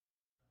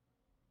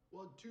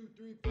1, 2,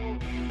 3, 4.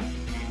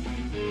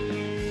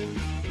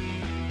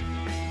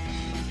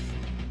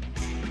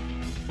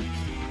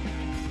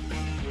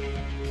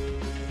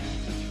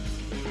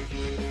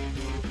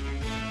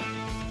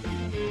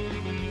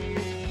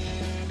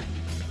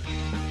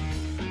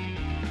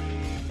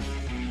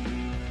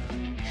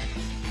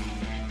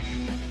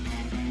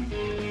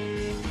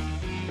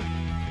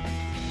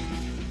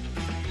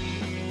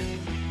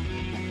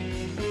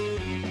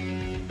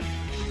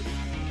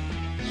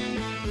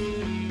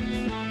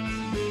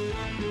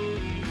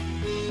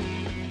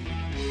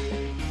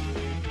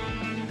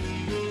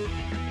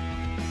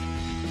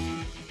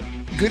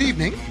 Good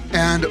evening,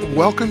 and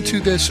welcome to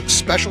this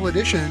special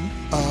edition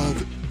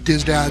of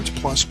DizDads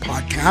Plus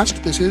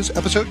podcast. This is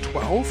episode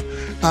 12.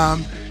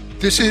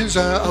 This is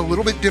a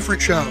little bit different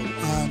show.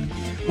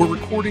 We're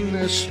recording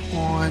this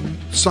on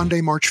Sunday,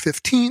 March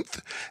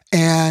 15th,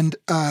 and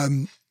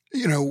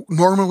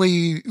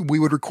normally we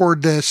would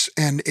record this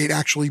and it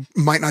actually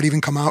might not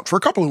even come out for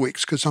a couple of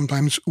weeks because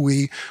sometimes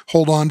we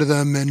hold on to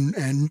them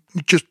and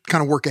just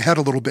kind of work ahead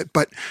a little bit.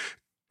 But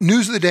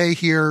news of the day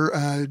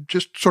here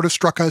just sort of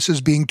struck us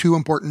as being too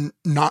important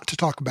not to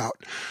talk about.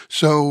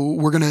 So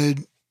we're going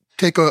to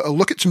take a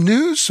look at some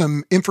news,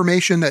 some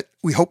information that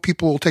we hope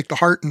people will take to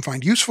heart and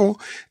find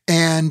useful,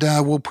 and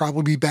we'll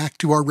probably be back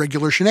to our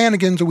regular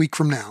shenanigans a week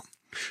from now.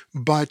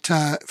 But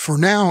for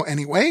now,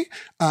 anyway,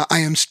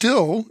 I am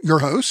still your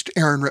host,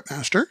 Aaron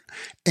Ripmaster,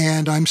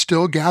 and I'm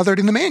still gathered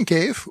in the man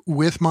cave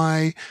with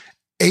my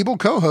able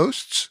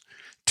co-hosts,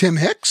 Tim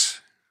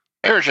Hicks.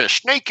 There's a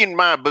snake in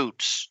my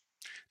boots.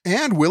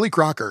 And Willie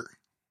Crocker.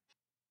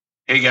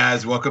 Hey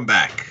guys, welcome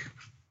back.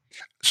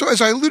 So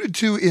as I alluded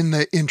to in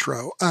the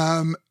intro,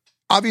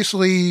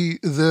 obviously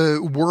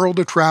the world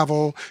of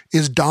travel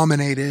is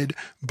dominated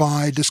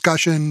by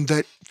discussion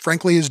that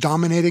frankly is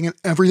dominating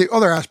every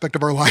other aspect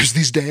of our lives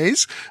these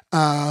days,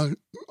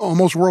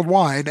 almost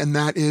worldwide. And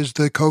that is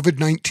the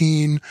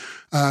COVID-19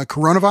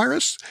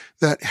 coronavirus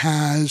that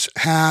has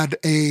had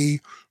a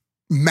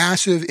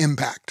massive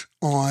impact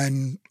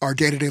on our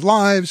day-to-day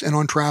lives and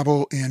on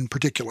travel in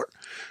particular.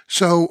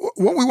 So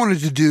what we wanted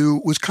to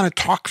do was kind of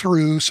talk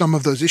through some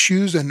of those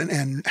issues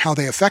and how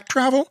they affect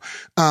travel,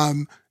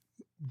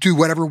 do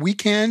whatever we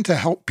can to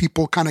help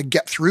people kind of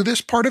get through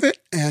this part of it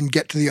and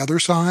get to the other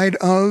side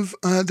of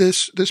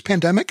this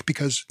pandemic,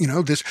 because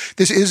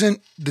this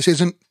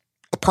isn't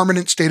a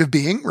permanent state of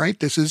being, right?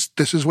 This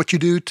is what you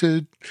do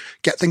to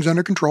get things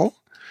under control,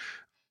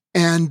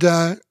 and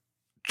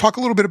talk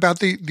a little bit about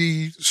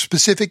the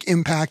specific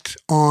impact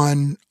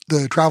on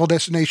the travel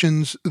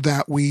destinations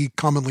that we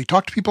commonly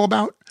talk to people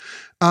about.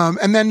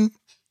 And then,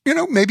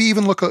 maybe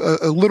even look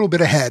a little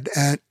bit ahead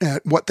at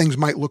what things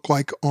might look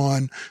like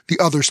on the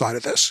other side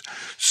of this.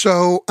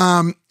 So,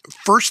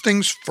 first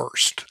things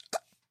first,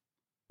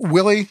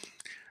 Willie,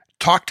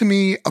 talk to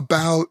me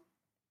about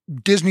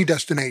Disney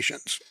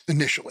destinations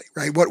initially,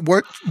 right?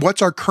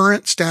 What's our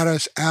current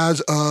status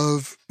as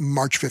of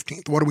March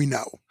 15th? What do we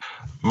know?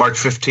 March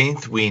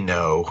 15th, we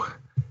know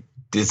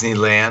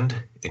Disneyland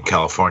in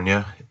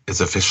California is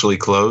officially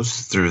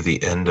closed through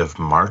the end of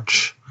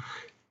March.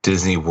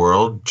 Disney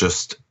World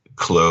just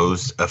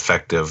closed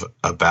effective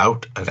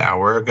about an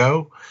hour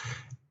ago,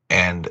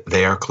 and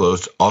they are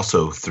closed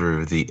also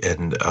through the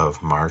end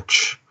of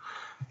March.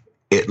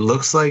 It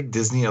looks like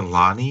Disney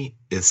Aulani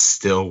is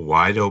still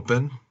wide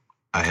open.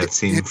 I have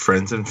seen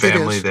friends and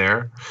family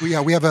there. We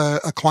have a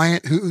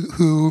client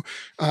who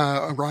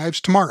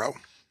arrives tomorrow.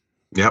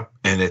 Yep,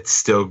 and it's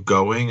still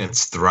going.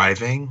 It's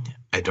thriving.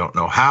 I don't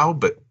know how,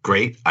 but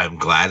great. I'm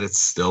glad it's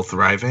still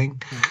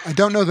thriving. I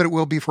don't know that it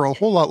will be for a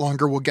whole lot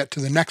longer. We'll get to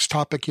the next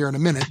topic here in a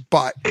minute,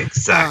 but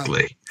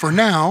exactly. For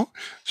now,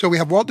 so we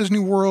have Walt Disney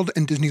World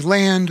and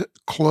Disneyland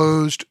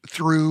closed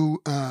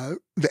through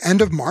the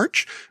end of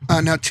March.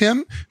 Now,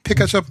 Tim, pick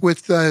us up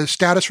with the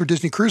status for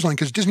Disney Cruise Line,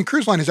 because Disney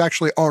Cruise Line has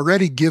actually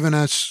already given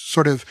us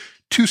sort of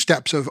 2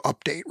 steps of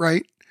update,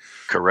 right?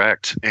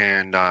 Correct.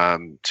 And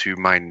to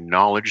my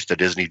knowledge, the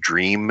Disney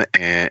Dream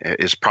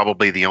is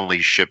probably the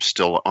only ship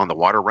still on the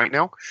water right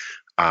now,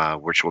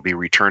 which will be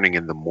returning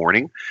in the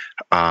morning.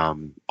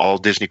 All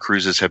Disney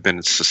cruises have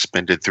been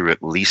suspended through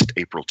at least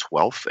April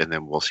 12th, and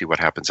then we'll see what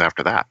happens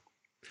after that.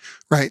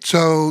 Right.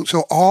 So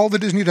all the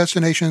Disney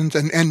destinations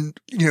and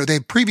they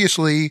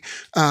previously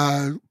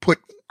put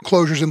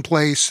closures in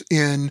place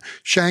in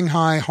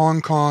Shanghai, Hong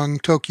Kong,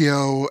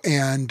 Tokyo,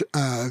 and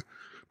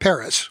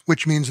Paris,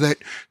 which means that,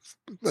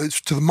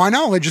 to my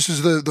knowledge, this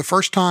is the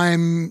first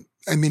time,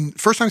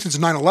 first time since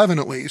 9/11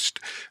 at least,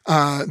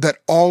 that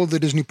all of the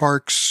Disney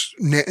parks,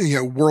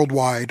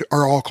 worldwide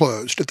are all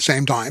closed at the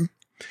same time.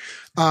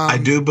 I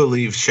do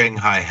believe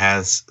Shanghai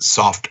has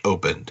soft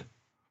opened.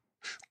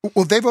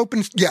 Well, they've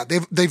opened,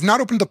 they've not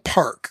opened the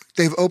park.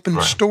 They've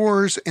opened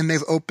stores and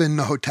they've opened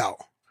the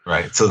hotel.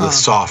 Right. So the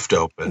soft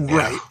open.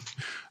 Right.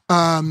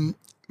 Yeah.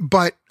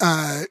 But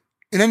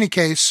in any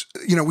case,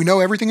 we know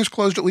everything is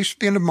closed at least at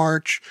the end of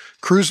March.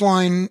 Cruise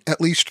line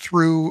at least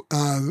through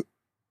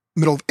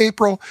middle of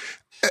April.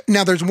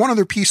 Now, there's one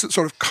other piece that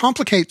sort of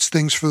complicates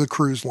things for the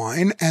cruise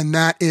line, and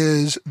that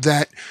is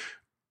that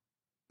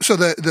so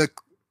the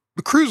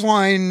the cruise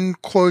line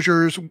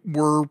closures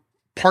were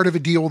part of a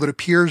deal that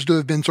appears to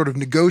have been sort of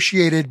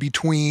negotiated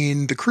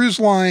between the cruise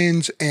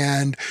lines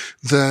and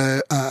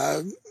the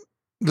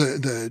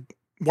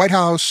White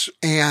House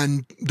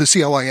and the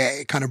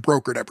CLIA kind of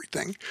brokered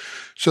everything.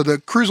 So the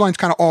cruise lines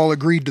kind of all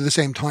agreed to the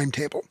same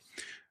timetable.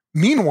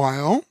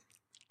 Meanwhile,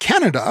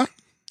 Canada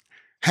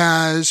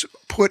has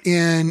put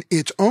in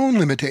its own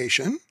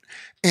limitation,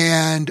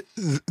 and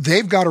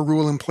they've got a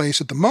rule in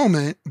place at the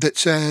moment that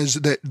says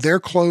that they're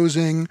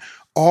closing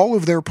all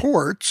of their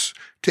ports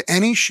to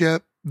any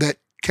ship that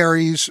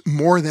carries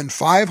more than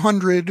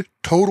 500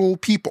 total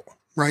people,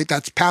 right?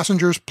 That's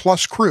passengers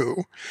plus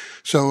crew.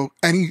 So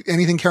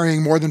anything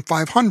carrying more than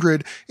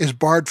 500 is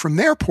barred from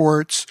their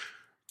ports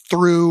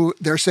through,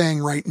 they're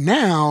saying right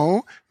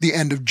now, the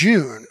end of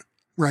June,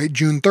 right?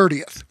 June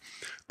 30th.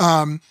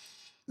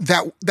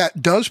 That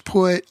does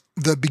put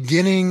the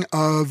beginning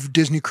of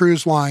Disney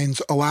Cruise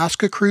Line's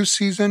Alaska cruise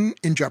season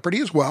in jeopardy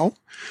as well.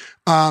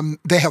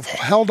 They have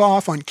held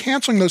off on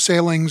canceling those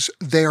sailings.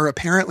 They are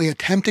apparently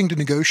attempting to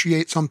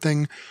negotiate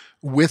something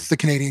with the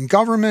Canadian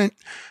government.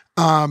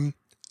 I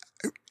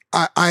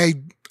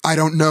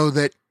don't know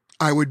that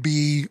I would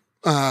be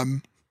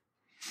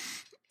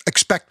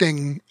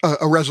expecting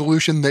a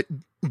resolution that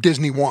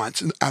Disney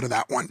wants out of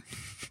that one.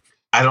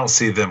 I don't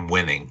see them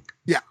winning.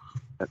 Yeah.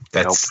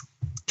 That's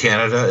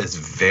Canada is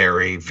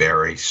very,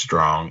 very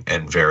strong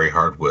and very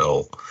hard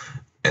will,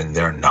 and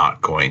they're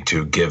not going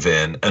to give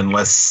in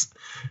unless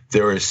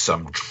there is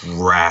some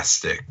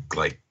drastic,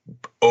 like,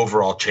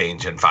 overall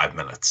change in 5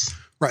 minutes.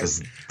 Right.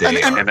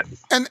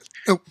 And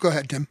go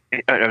ahead, Tim.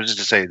 I was just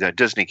to say that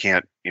Disney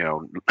can't,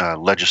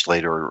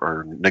 legislate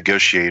or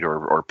negotiate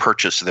or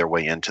purchase their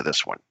way into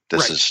this one.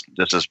 This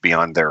is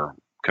beyond their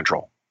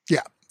control.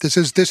 Yeah. This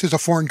is a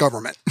foreign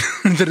government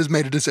that has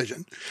made a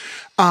decision.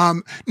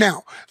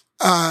 Now,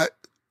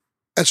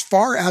 as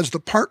far as the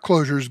park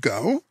closures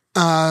go,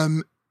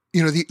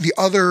 the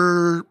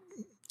other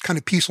kind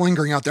of piece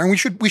lingering out there, and we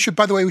should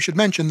by the way, we should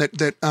mention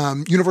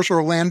that Universal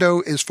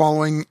Orlando is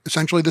following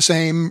essentially the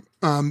same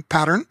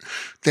pattern.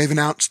 They've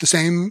announced the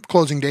same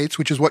closing dates,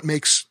 which is what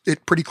makes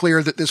it pretty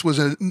clear that this was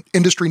an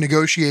industry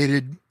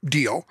negotiated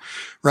deal,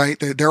 right?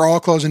 They're all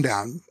closing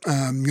down,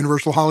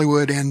 Universal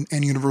Hollywood and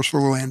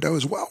Universal Orlando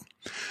as well.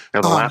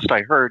 Now, the last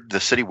I heard,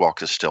 the City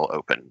Walk is still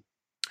open.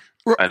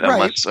 Right,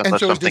 unless and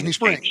so is Disney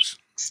Springs.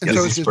 And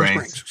so is Disney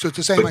Springs. So it's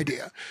the same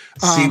idea.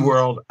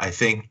 SeaWorld, I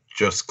think,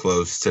 just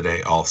closed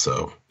today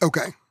also.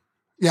 Okay.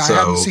 Yeah, so I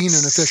haven't seen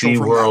an official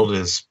SeaWorld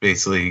is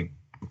basically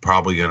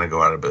probably going to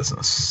go out of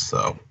business.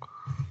 So,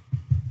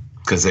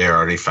 because they are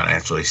already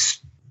financially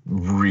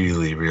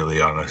really,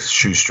 really on a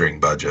shoestring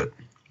budget.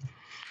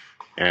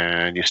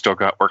 And you still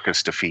got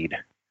orcas to feed.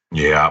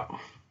 Yeah.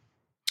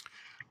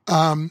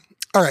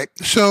 All right.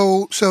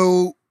 So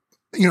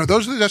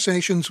those are the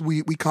destinations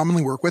we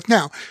commonly work with.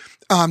 Now,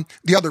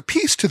 the other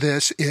piece to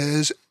this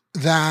is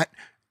that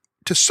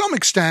to some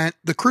extent,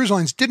 the cruise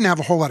lines didn't have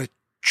a whole lot of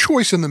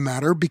choice in the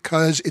matter,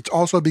 because it's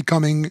also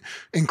becoming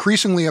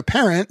increasingly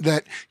apparent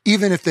that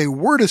even if they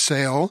were to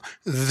sail,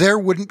 there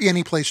wouldn't be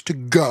any place to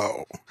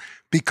go,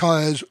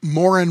 because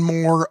more and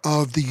more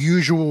of the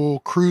usual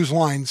cruise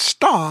line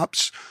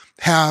stops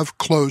have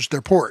closed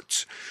their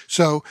ports.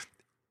 So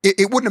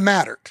it wouldn't have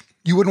mattered.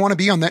 You wouldn't want to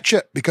be on that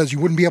ship because you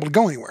wouldn't be able to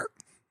go anywhere.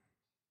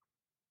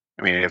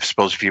 I mean,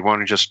 if you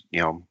want to just,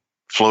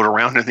 float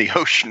around in the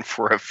ocean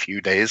for a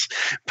few days,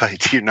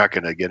 but you're not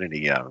going to get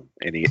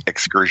any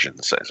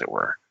excursions, as it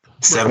were.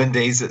 7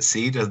 days at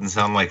sea doesn't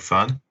sound like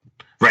fun.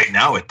 Right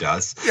now it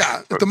does.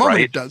 Yeah, at the moment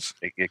it does.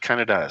 It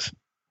kind of does.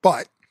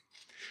 But,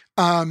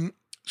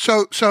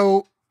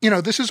 so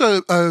this is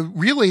a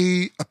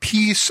really a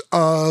piece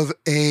of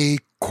a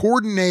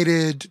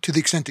coordinated, to the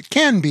extent it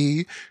can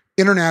be,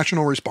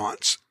 international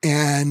response.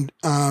 And,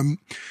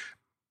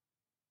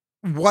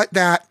 what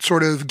that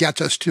sort of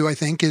gets us to, I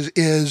think,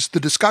 is the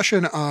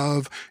discussion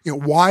of,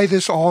 why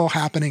this all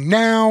happening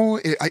now.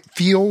 It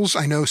feels,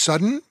 I know,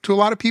 sudden to a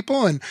lot of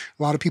people, and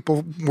a lot of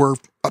people were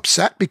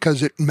upset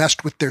because it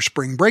messed with their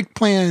spring break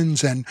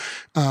plans, and,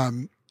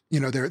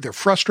 they're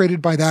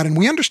frustrated by that. And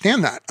we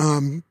understand that.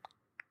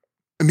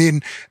 I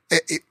mean,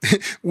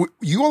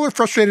 you all are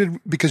frustrated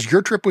because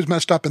your trip was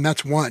messed up, and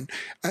that's one.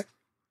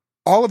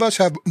 All of us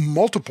have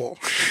multiple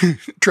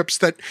trips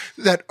that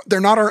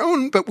they're not our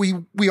own, but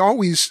we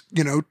always,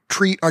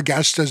 treat our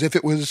guests as if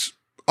it was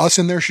us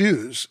in their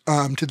shoes,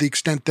 to the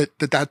extent that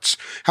that's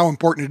how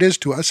important it is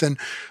to us. And,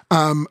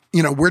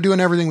 we're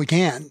doing everything we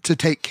can to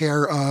take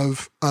care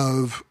of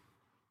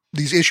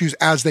these issues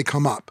as they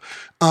come up.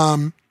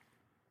 The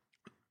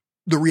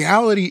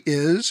reality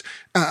is,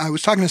 I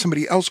was talking to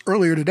somebody else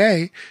earlier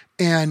today,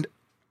 and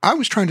I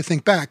was trying to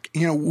think back,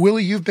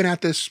 Willie, you've been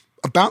at this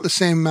about the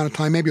same amount of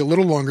time, maybe a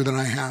little longer than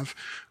I have.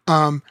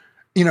 Can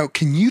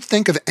you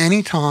think of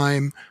any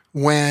time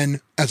when,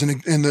 and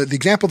the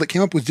example that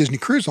came up was Disney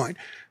Cruise Line,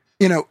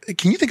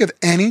 can you think of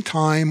any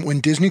time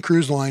when Disney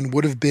Cruise Line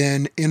would have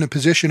been in a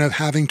position of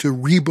having to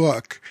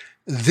rebook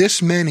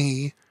this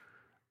many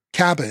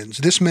cabins,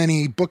 this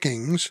many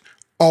bookings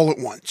all at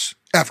once,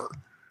 ever?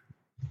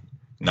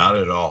 Not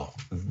at all.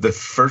 The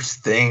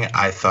first thing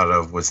I thought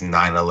of was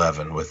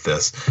 9/11 with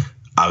this.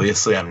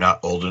 Obviously, I'm not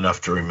old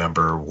enough to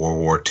remember World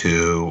War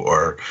II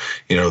or,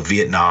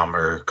 Vietnam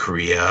or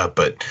Korea,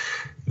 but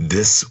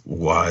this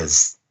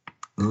was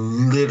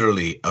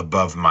literally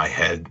above my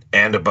head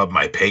and above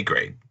my pay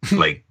grade.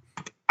 Like,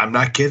 I'm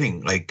not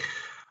kidding. Like,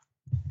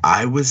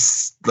 I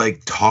was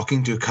like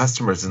talking to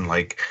customers and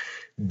like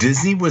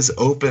Disney was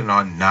open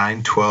on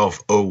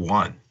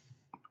 9/12/01.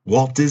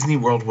 Walt Disney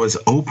World was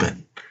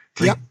open.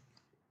 Like, yep.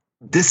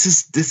 This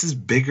is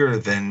bigger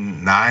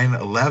than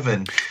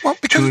 9/11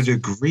 to a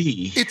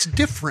degree. It's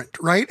different,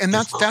 right? And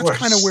that's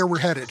kind of where we're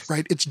headed,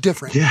 right? It's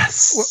different.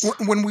 Yes.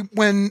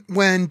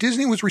 When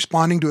Disney was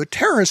responding to a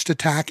terrorist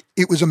attack,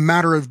 it was a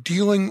matter of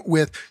dealing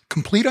with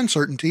complete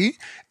uncertainty,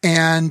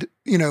 and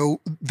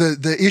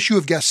the issue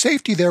of guest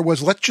safety there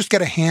was, let's just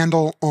get a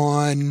handle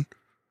on,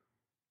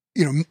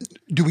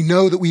 do we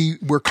know that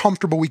we're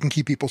comfortable we can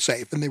keep people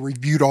safe? And they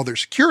reviewed all their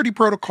security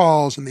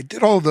protocols and they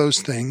did all of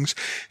those things.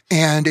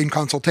 And in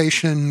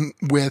consultation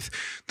with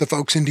the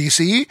folks in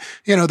DC,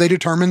 they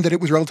determined that it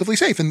was relatively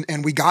safe.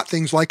 And we got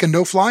things like a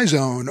no-fly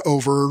zone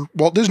over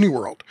Walt Disney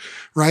World,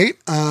 right?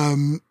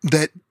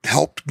 That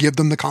helped give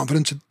them the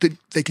confidence that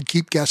they could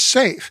keep guests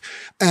safe.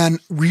 And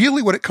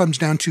really what it comes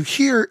down to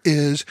here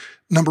is,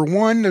 number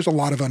one, there's a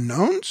lot of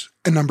unknowns.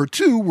 And number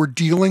two, we're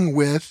dealing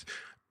with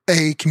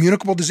a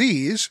communicable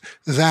disease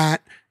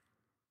that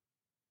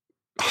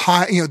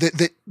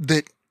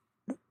that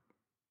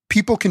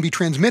people can be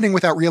transmitting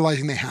without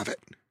realizing they have it.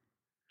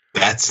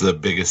 That's the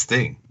biggest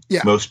thing.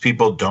 Yeah. Most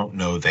people don't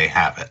know they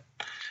have it.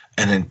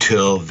 And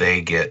until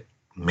they get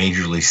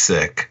majorly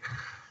sick,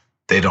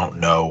 they don't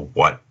know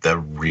what the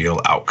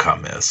real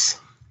outcome is.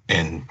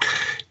 And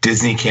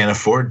Disney can't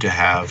afford to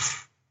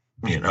have,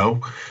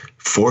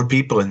 4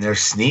 people in there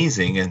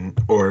sneezing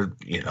or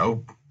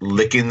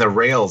licking the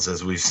rails,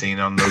 as we've seen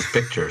on those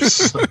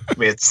pictures. I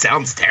mean, it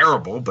sounds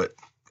terrible, but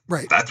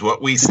right, that's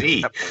what we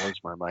see. That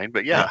blows my mind,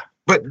 but yeah.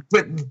 But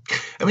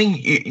I mean,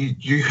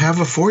 you have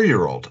a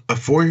 4-year-old. A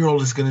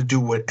 4-year-old is going to do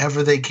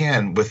whatever they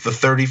can with the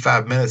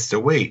 35 minutes to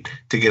wait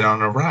to get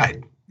on a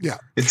ride. Yeah.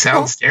 It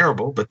sounds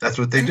terrible, but that's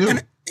what they do.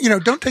 And,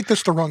 don't take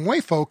this the wrong way,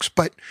 folks,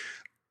 but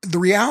the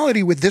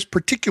reality with this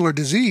particular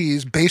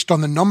disease, based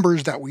on the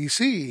numbers that we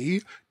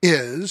see,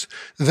 is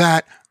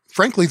that,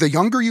 frankly, the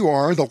younger you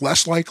are, the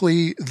less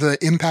likely the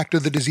impact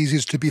of the disease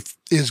is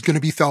going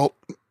to be felt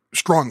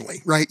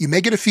strongly, right? You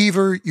may get a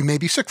fever, you may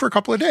be sick for a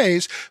couple of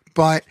days,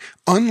 but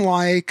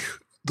unlike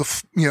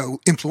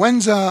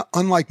influenza,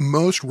 unlike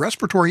most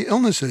respiratory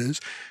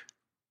illnesses,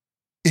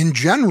 in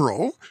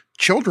general,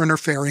 children are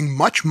faring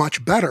much,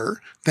 much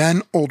better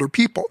than older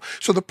people.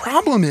 So the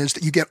problem is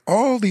that you get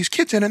all these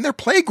kids in and they're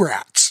plague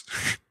rats,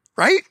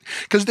 right?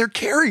 Because they're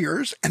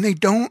carriers and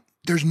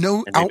there's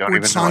no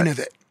outward sign of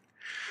it.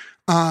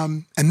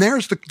 And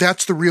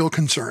that's the real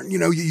concern.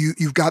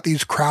 You've got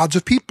these crowds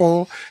of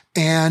people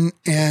and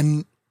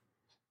when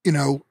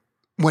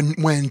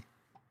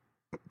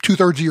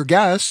 2/3 of your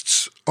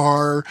guests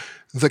are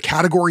the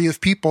category of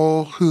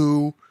people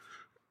who,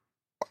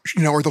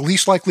 are the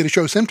least likely to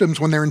show symptoms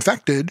when they're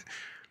infected,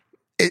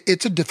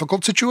 it's a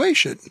difficult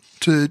situation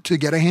to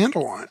get a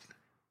handle on.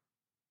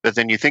 But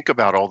then you think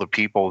about all the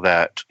people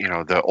that,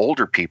 the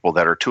older people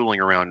that are tooling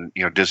around,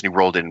 Disney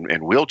World in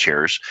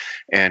wheelchairs,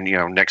 and,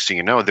 next thing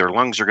you know, their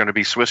lungs are going to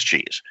be Swiss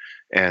cheese.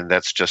 And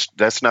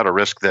that's not a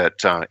risk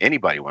that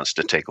anybody wants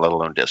to take, let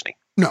alone Disney.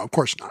 No, of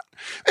course not.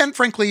 And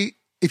frankly,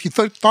 if you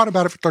thought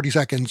about it for 30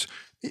 seconds,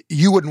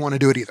 you wouldn't want to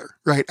do it either,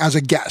 right? As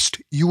a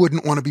guest, you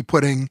wouldn't want to be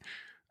putting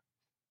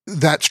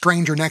that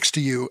stranger next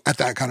to you at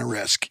that kind of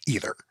risk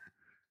either.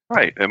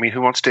 Right. I mean,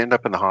 who wants to end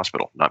up in the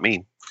hospital? Not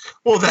me.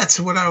 Well, that's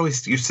what I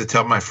always used to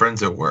tell my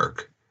friends at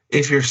work.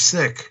 If you're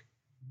sick,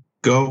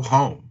 go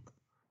home.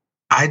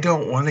 I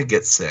don't want to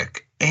get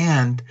sick.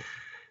 And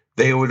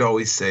they would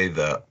always say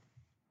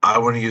I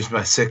want to use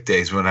my sick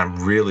days when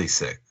I'm really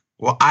sick.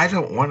 Well, I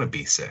don't want to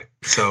be sick.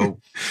 So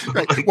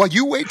right. While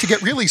you wait to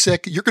get really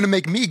sick, you're going to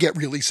make me get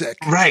really sick.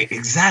 Right.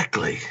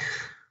 Exactly.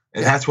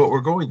 And that's what we're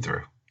going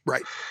through.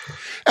 Right.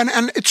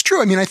 And it's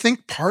true. I mean, I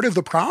think part of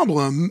the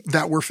problem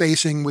that we're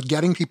facing with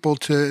getting people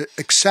to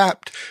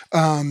accept,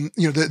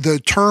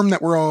 the term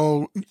that we're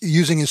all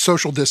using is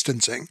social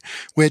distancing,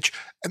 which,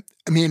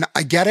 I mean,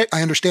 I get it.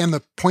 I understand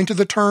the point of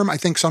the term. I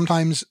think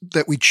sometimes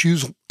that we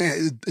choose,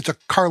 it's a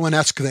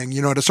Carlin-esque thing.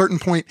 At a certain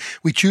point,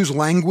 we choose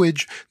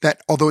language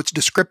that, although it's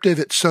descriptive,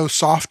 it's so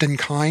soft and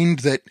kind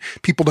that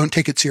people don't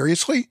take it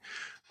seriously.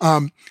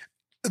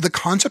 The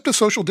concept of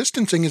social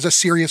distancing is a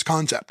serious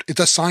concept. It's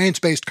a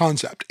science-based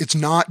concept. It's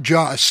not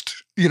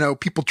just,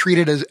 people treat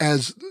it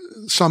as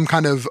some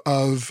kind of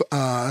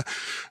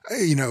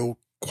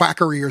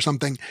quackery or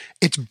something.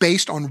 It's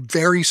based on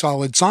very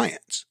solid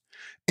science.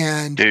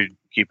 And dude,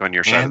 keep on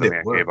your side of the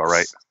man cave, all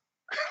right?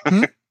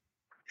 Hmm?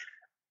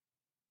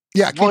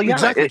 Yeah,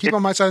 exactly. Keep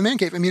on my side of the man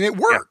cave. I mean, it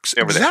works.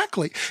 Yeah,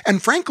 exactly.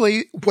 And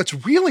frankly, what's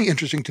really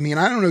interesting to me, and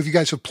I don't know if you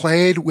guys have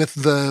played with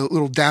the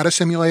little data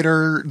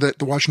simulator that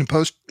the Washington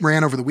Post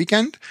ran over the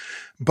weekend,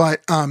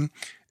 but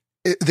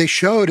they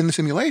showed in the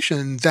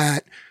simulation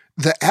that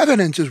the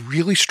evidence is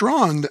really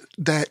strong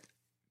that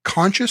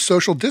conscious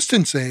social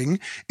distancing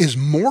is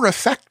more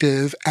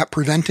effective at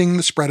preventing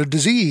the spread of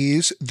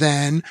disease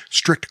than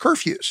strict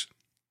curfews.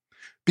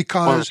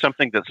 Because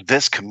something that's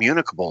this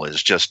communicable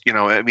is just,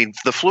 I mean,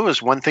 the flu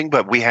is one thing,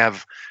 but we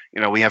have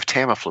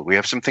Tamiflu. We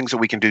have some things that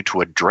we can do to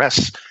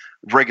address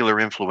regular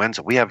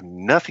influenza. We have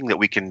nothing that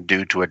we can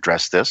do to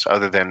address this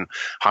other than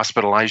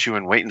hospitalize you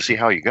and wait and see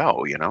how you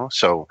go,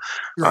 So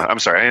right. I'm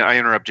sorry, I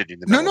interrupted you in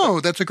the middle. No,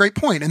 that's a great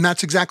point. And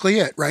that's exactly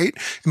it, right?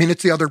 I mean,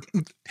 it's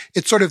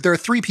sort of, there are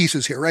three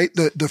pieces here, right?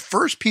 The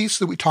first piece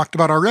that we talked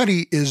about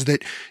already is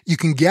that you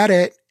can get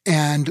it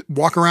and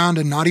walk around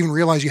and not even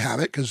realize you have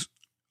it, because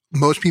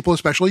most people,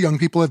 especially young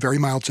people, have very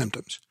mild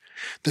symptoms.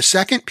 The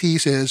second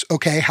piece is,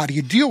 okay, how do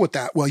you deal with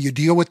that? Well, you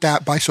deal with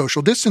that by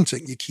social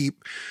distancing. You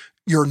keep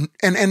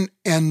and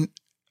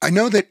I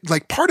know that,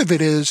 like, part of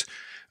it is,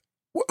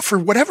 for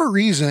whatever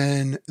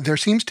reason, there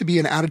seems to be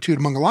an attitude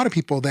among a lot of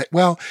people that,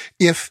 well,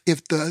 if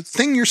the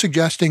thing you're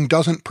suggesting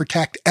doesn't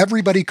protect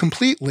everybody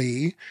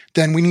completely,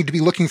 then we need to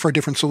be looking for a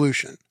different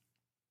solution.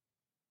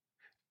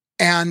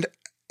 And,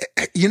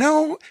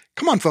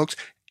 come on, folks,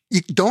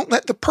 you don't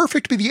let the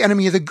perfect be the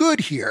enemy of the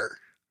good here,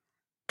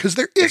 because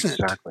there isn't.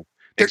 Exactly.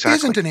 There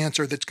isn't an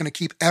answer that's going to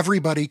keep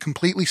everybody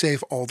completely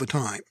safe all the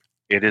time.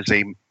 It is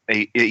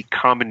a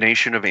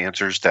combination of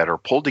answers that are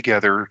pulled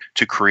together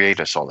to create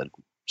a solid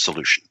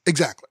solution.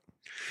 Exactly.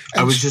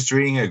 I was just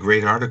reading a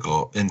great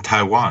article in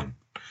Taiwan.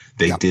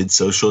 They did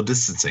social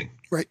distancing.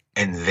 Right.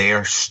 And they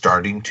are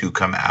starting to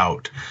come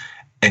out.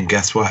 And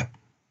guess what?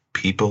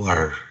 People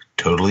are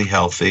totally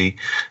healthy.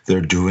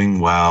 They're doing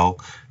well,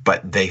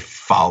 but they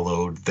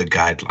followed the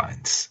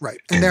guidelines. Right.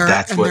 And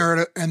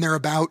they're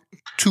about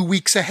 2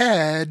 weeks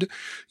ahead,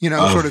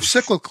 sort of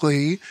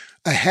cyclically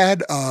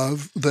ahead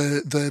of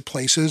the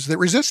places that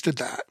resisted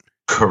that.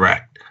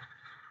 Correct.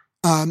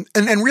 And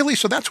really,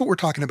 so that's what we're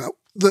talking about.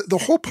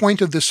 The whole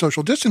point of this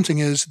social distancing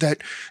is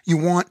that you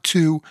want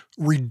to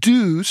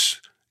reduce,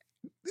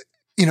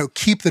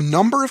 keep the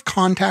number of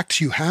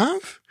contacts you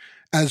have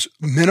as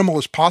minimal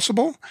as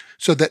possible,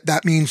 so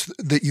that means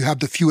that you have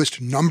the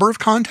fewest number of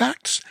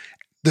contacts,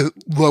 the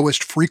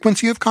lowest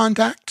frequency of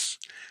contacts,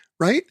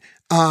 right?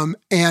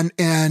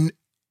 And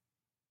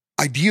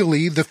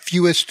ideally the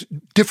fewest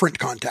different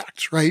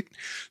contacts, right?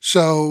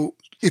 So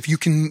if you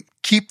can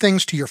keep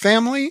things to your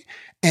family,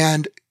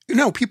 and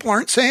people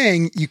aren't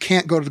saying you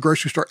can't go to the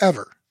grocery store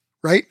ever,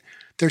 right?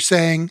 They're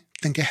saying,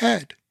 think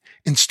ahead.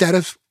 Instead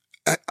of,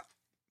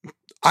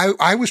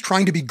 I was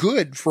trying to be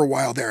good for a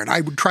while there, and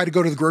I would try to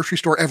go to the grocery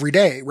store every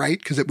day, right?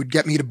 Because it would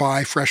get me to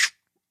buy fresh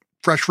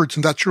fruits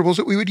and vegetables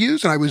that we would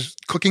use, and I was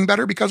cooking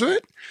better because of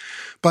it.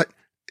 But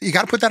you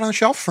got to put that on the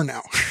shelf for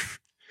now.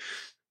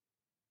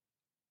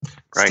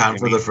 It's time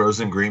for the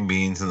frozen green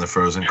beans and the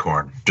frozen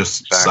corn.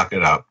 Just suck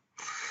it up.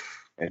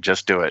 And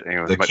just do it.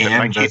 The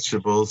canned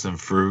vegetables and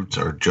fruits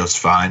are just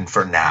fine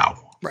for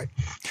now. Right.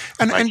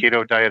 And my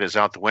keto diet is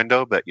out the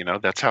window, but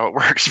that's how it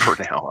works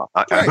for now.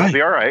 I'll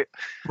be all right.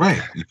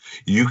 Right.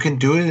 You can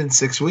do it in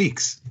 6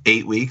 weeks,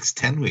 8 weeks,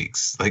 10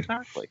 weeks.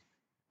 Exactly.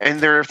 And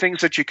there are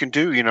things that you can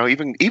do,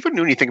 even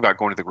when you think about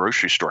going to the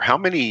grocery store, how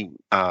many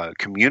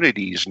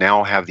communities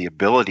now have the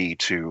ability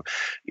to,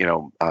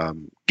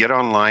 get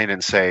online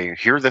and say,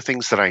 here are the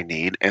things that I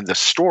need. And the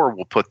store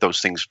will put those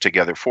things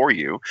together for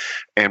you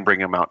and bring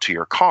them out to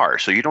your car.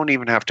 So you don't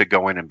even have to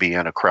go in and be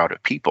in a crowd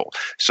of people.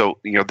 So,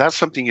 that's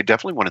something you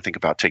definitely want to think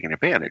about taking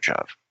advantage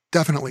of.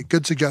 Definitely.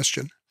 Good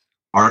suggestion.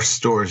 Our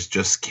stores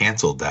just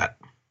canceled that.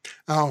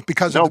 Oh,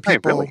 because of the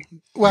people. Really?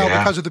 Well,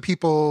 because of the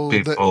people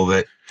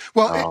that.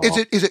 Well,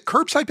 is it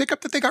curbside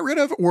pickup that they got rid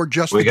of, or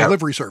just the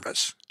delivery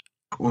service?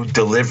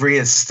 Delivery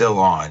is still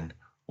on.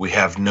 We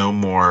have no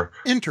more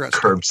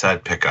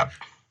curbside pickup.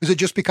 Is it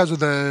just because of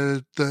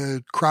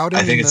the crowding?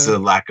 I think it's the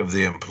lack of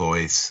the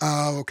employees.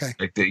 Oh, okay.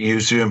 Like they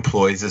use the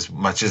employees as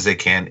much as they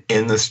can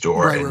in the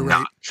store, and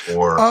not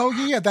for. Oh,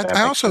 yeah. That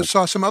I also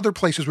saw some other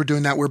places were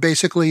doing that, where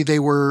basically they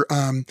were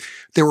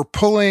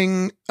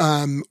pulling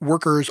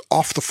workers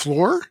off the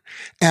floor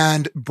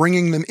and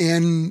bringing them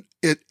in.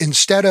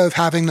 Instead of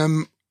having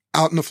them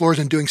out in the floors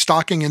and doing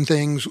stocking and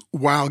things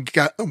while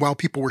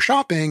people were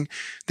shopping,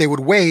 they would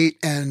wait.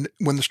 And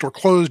when the store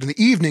closed in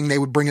the evening, they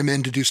would bring them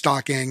in to do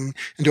stocking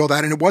and do all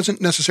that. And it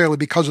wasn't necessarily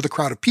because of the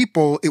crowd of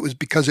people. It was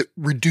because it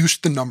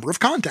reduced the number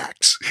of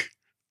contacts.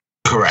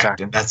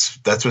 Correct. And that's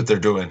what they're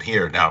doing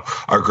here. Now,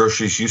 our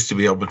groceries used to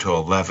be open till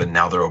 11.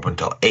 Now they're open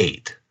till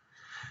 8.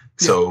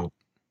 So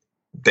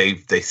they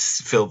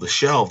fill the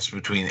shelves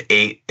between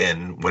 8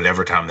 and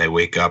whatever time they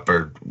wake up,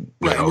 or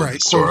the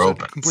store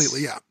opens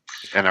completely. Yeah.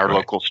 And our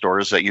local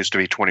stores that used to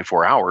be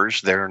 24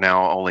 hours, they're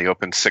now only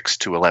open 6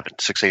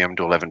 a.m.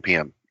 to 11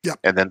 p.m. Yeah.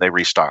 And then they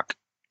restock.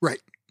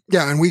 Right.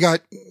 Yeah. And we got,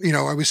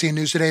 I was seeing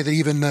news today that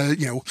even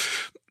the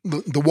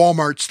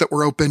Walmarts that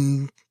were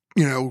open,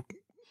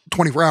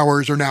 24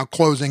 hours are now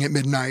closing at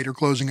midnight or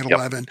closing at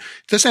 11.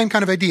 It's the same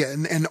kind of idea.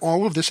 And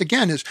all of this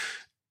again is,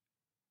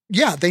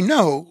 they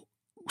know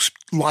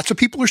lots of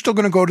people are still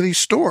going to go to these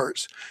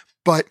stores,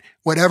 but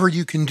whatever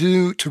you can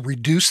do to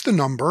reduce the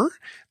number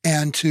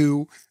and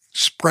to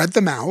spread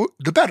them out,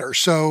 the better.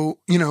 So,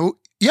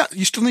 yeah,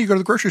 you still need to go to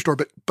the grocery store,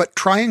 but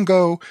try and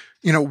go,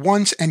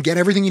 once and get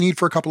everything you need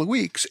for a couple of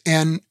weeks.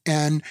 And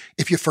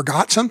if you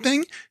forgot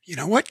something, you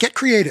know what? Get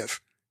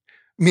creative.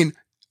 I mean,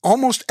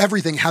 almost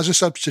everything has a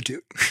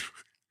substitute.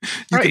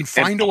 You can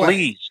find a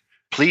way.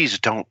 Please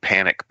don't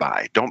panic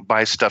buy. Don't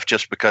buy stuff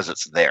just because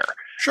it's there.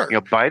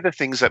 Sure. Buy the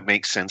things that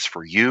make sense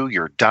for you,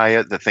 your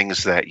diet, the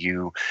things that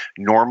you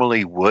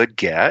normally would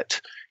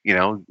get,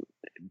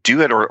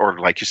 do it. Or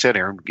like you said,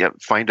 Aaron,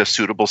 find a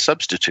suitable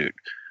substitute.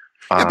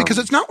 Yeah, because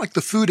it's not like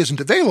the food isn't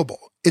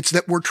available. It's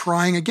that we're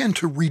trying again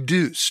to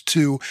reduce,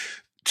 to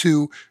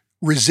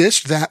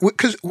resist that,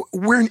 because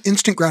we're an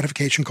instant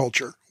gratification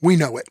culture. We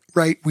know it,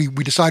 right? We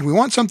decide we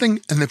want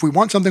something, and if we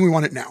want something, we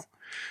want it now.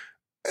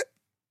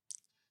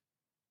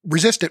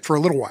 Resist it for a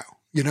little while.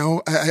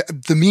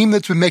 The meme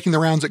that's been making the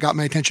rounds that got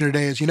my attention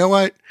today is, you know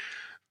what?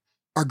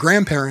 Our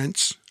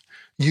grandparents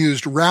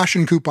used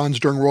ration coupons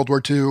during World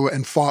War II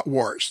and fought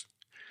wars.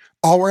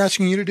 All we're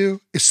asking you to do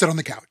is sit on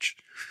the couch.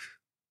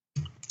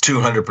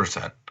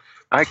 200%.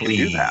 I can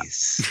do that.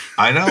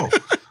 I know.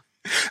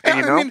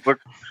 And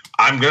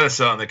I'm going to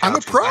sit on the couch. I'm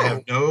a pro. I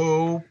have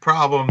no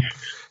problem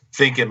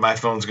thinking my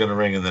phone's going to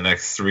ring in the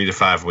next 3 to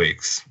 5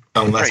 weeks,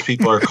 unless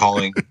people are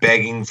calling,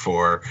 begging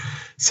for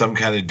some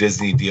kind of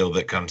Disney deal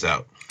that comes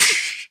out.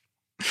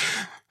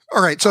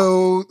 All right.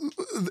 So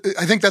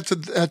I think that's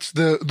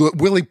the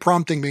Willie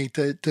prompting me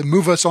to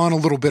move us on a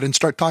little bit and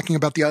start talking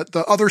about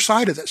the other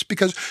side of this,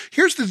 because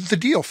here's the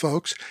deal,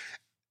 folks.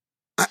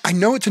 I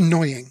know it's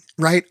annoying,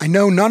 right? I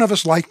know none of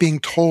us like being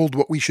told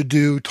what we should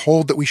do,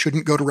 told that we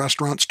shouldn't go to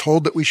restaurants,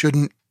 told that we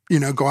shouldn't,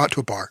 go out to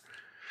a bar.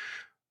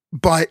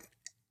 But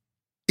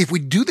if we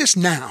do this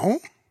now,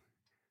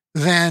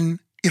 then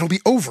it'll be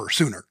over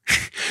sooner.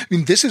 I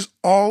mean, this is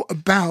all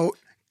about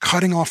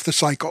cutting off the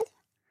cycle.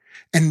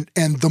 And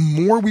the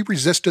more we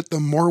resist it, the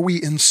more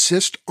we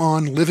insist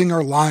on living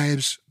our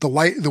lives the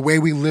way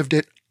we lived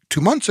it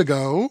 2 months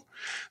ago,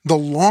 the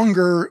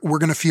longer we're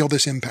going to feel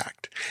this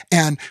impact.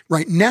 And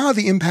right now,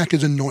 the impact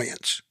is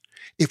annoyance.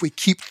 If we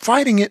keep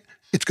fighting it,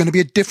 it's going to be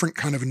a different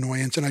kind of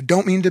annoyance. And I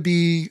don't mean to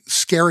be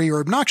scary or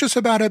obnoxious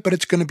about it, but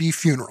it's going to be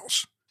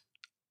funerals.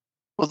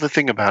 Well, the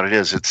thing about it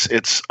is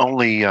it's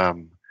only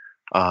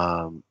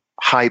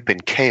hype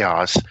and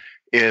chaos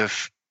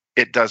if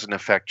it doesn't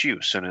affect you.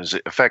 As soon as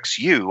it affects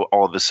you,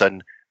 all of a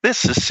sudden,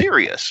 this is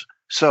serious.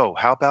 So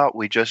how about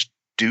we just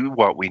do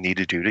what we need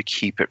to do to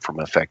keep it from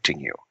affecting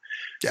you?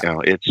 Yeah.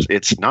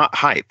 It's not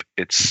hype.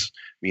 It's,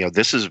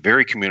 this is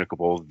very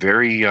communicable,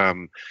 very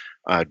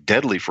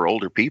deadly for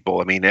older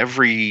people. I mean,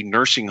 every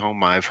nursing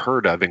home I've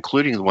heard of,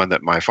 including the one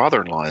that my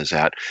father-in-law is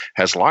at,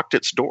 has locked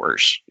its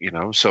doors,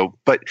 So,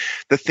 but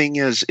the thing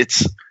is,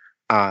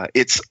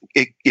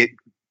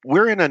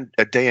 we're in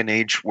a day and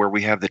age where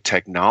we have the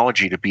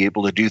technology to be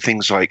able to do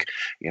things like,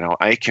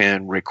 I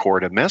can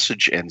record a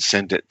message and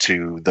send it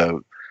to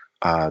the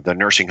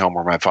nursing home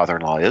where my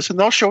father-in-law is, and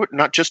they'll show it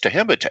not just to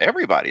him, but to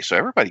everybody. So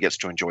everybody gets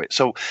to enjoy it.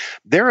 So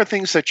there are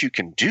things that you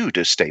can do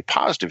to stay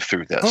positive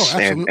through this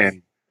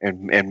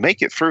and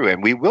make it through.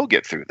 And we will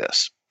get through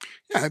this.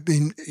 Yeah. I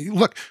mean,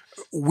 look,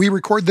 we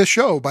record this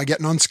show by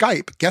getting on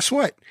Skype. Guess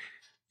what?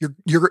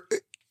 You're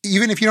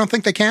even if you don't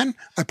think they can,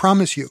 I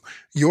promise you,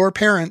 your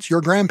parents,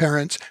 your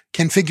grandparents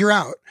can figure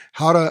out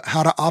how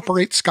to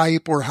operate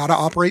Skype or how to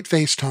operate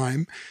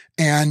FaceTime.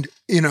 And,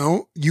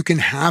 you can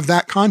have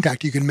that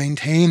contact. You can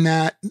maintain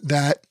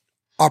that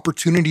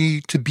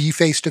opportunity to be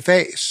face to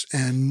face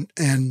and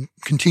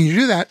continue to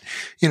do that,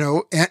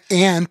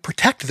 and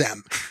protect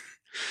them.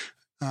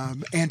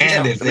 And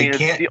if they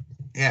can't,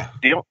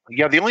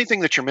 the only thing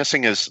that you're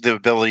missing is the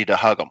ability to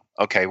hug them.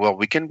 Okay, well,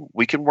 we can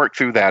work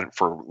through that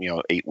for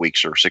 8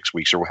 weeks or 6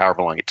 weeks or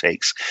however long it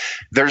takes.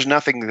 There's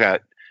nothing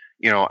that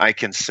I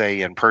can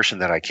say in person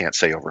that I can't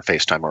say over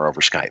FaceTime or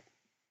over Skype.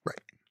 Right.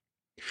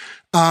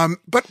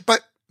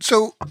 But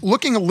so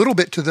looking a little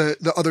bit to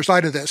the other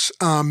side of this,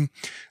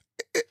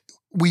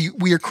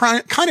 we are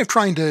kind of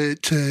trying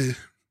to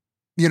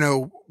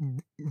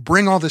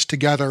bring all this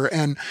together,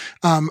 and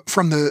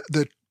from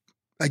the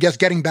I guess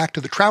getting back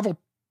to the travel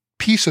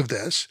piece of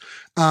this,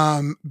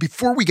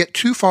 before we get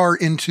too far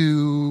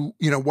into,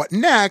 what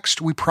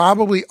next, we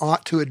probably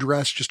ought to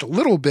address just a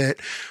little bit,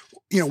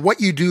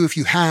 what you do if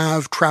you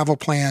have travel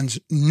plans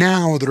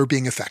now that are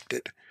being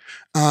affected.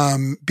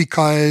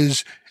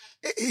 Because,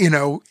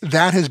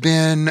 that has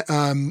been,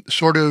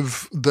 sort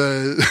of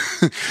the,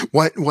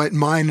 what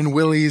mine and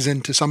Willie's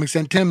and to some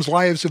extent Tim's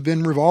lives have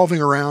been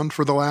revolving around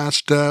for the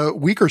last,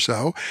 week or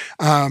so.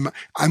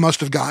 I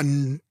must have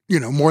gotten,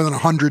 more than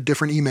 100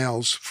 different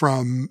emails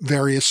from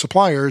various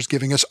suppliers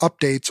giving us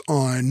updates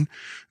on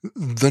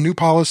the new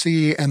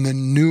policy and the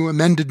new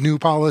amended new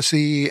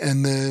policy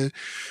and the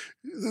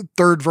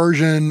third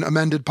version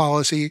amended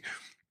policy.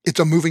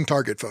 It's a moving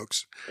target,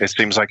 folks. It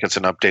seems like it's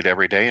an update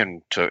every day.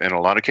 And in a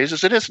lot of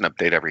cases, it is an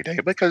update every day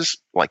because,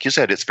 like you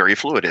said, it's very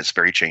fluid. It's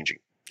very changing.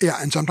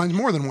 Yeah. And sometimes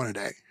more than one a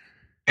day.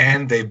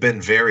 And they've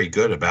been very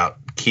good about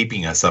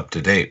keeping us up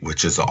to date,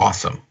 which is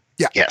awesome.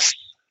 Yeah. Yes.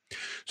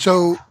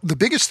 So the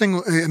biggest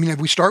thing, if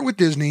we start with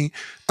Disney,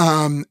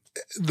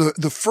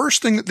 the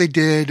first thing that they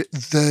did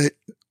that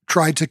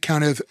tried to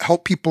kind of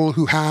help people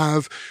who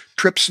have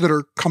trips that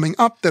are coming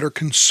up that are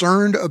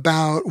concerned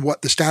about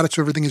what the status of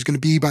everything is going to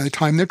be by the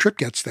time their trip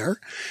gets there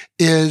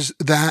is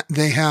that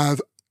they have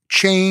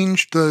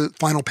changed the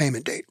final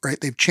payment date, right?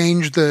 They've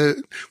changed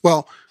okay.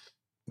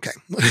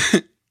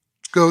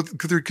 Go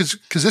through because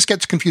this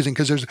gets confusing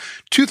because there's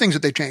two things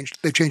that they've changed.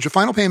 They've changed the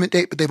final payment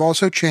date, but they've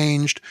also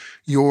changed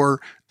your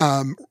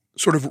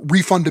sort of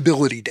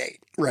refundability date,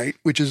 right?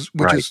 Which is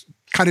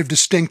kind of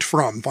distinct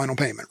from final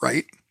payment,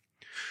 right?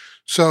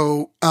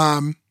 So,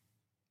 all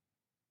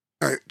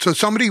right. So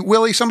somebody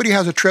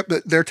has a trip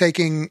that they're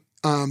taking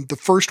the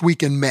first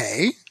week in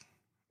May,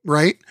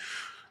 right?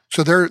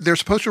 So they're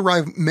supposed to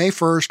arrive May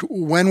 1st.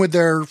 When would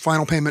their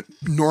final payment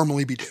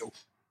normally be due?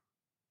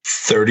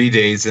 30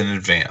 days in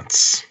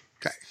advance.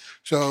 Okay.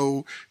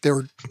 So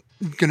they're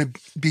going to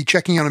be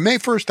checking out on May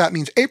 1st. That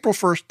means April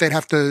 1st, they'd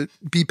have to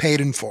be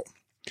paid in full.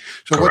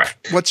 So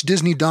what's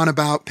Disney done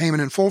about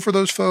payment in full for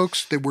those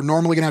folks? They were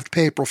normally going to have to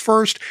pay April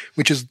 1st,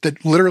 which is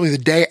literally the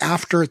day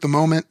after at the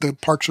moment the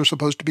parks are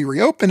supposed to be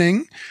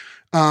reopening.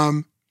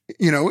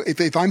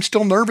 If I'm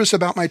still nervous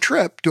about my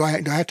trip, do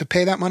I have to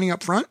pay that money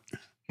up front?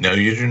 No,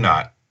 you do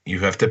not. You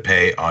have to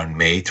pay on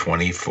May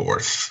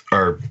 24th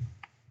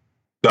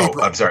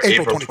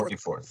April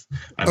 24th.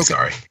 I'm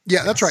sorry.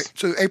 Yeah, that's right.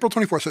 So April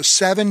 24th. So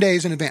 7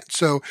 days in advance.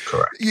 So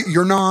correct.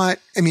 You're not,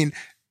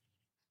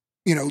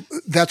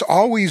 that's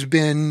always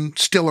been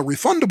still a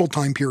refundable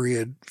time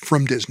period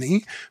from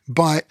Disney.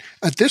 But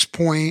at this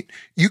point,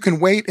 you can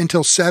wait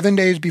until 7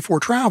 days before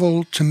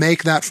travel to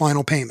make that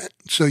final payment.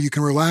 So you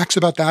can relax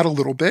about that a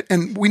little bit.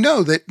 And we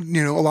know that,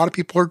 a lot of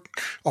people are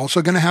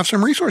also going to have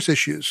some resource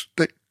issues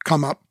that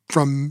come up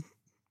from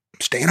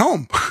staying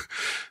home.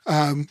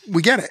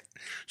 We get it.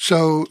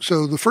 So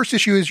the first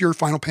issue is your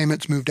final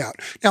payment's moved out.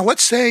 Now,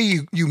 let's say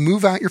you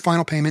move out your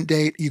final payment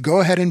date, you go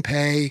ahead and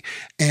pay,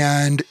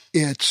 and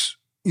it's,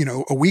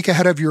 a week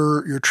ahead of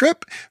your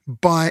trip,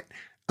 but,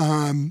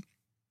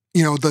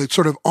 the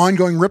sort of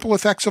ongoing ripple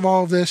effects of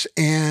all of this,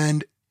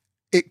 and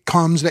it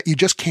comes that you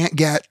just can't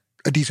get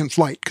a decent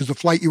flight because the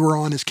flight you were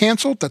on is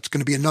canceled. That's going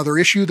to be another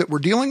issue that we're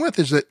dealing with,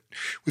 is that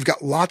we've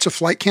got lots of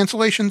flight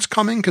cancellations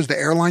coming because the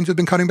airlines have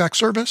been cutting back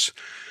service.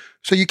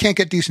 So you can't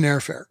get decent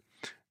airfare.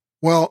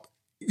 Well,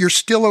 you're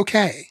still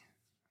okay.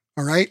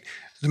 All right.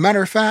 As a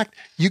matter of fact,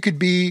 you could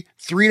be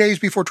 3 days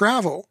before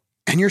travel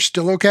and you're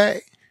still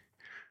okay.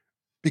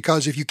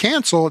 Because if you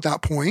cancel at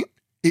that point,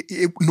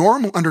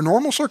 under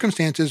normal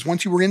circumstances,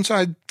 once you were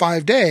inside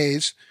 5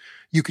 days,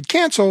 you could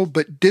cancel,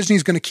 but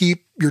Disney's going to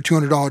keep your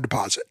 $200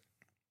 deposit.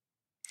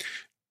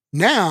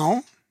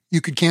 Now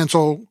you could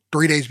cancel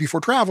 3 days before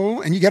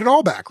travel and you get it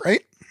all back,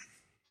 right?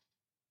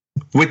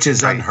 Which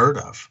is unheard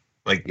of.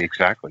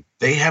 Exactly.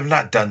 They have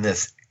not done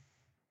this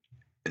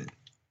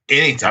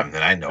anytime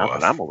that I know of.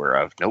 That I'm aware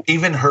of. Nope.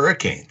 Even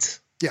hurricanes.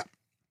 Yeah.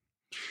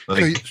 So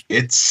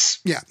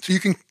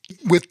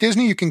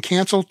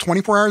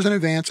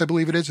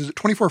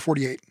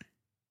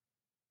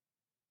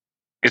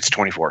It's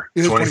 24.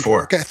 It is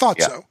 24. Okay. I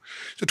thought so.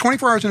 So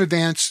 24 hours in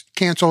advance,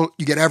 cancel,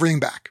 you get everything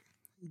back.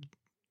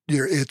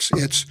 You're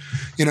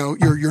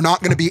not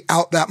going to be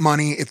out that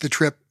money if the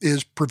trip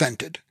is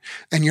prevented,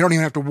 and you don't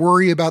even have to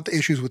worry about the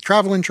issues with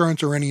travel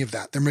insurance or any of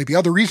that. There may be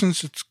other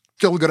reasons. It's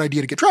still a good idea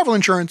to get travel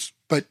insurance,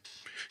 but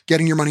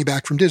getting your money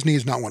back from Disney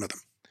is not one of them.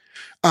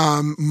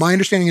 My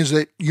understanding is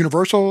that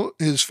Universal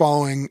is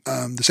following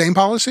the same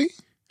policy.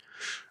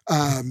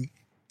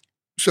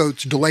 So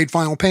it's delayed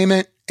final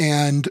payment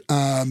and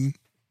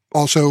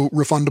also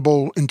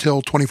refundable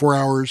until 24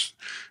 hours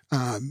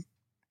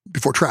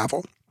before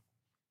travel.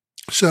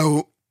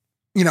 So,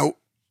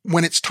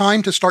 when it's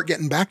time to start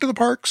getting back to the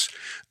parks,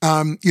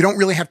 you don't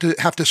really have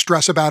to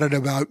stress about it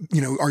about,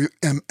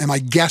 am I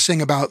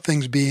guessing about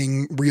things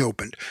being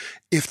reopened?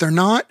 If they're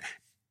not,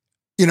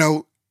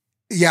 it'll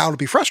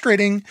be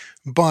frustrating,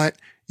 but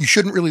you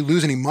shouldn't really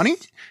lose any money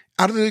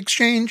out of the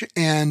exchange.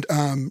 And,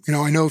 I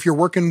know if you're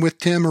working with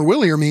Tim or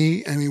Willie or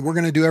me, we're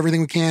going to do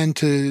everything we can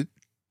to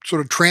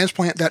sort of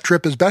transplant that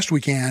trip as best we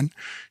can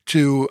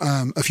to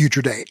a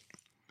future date.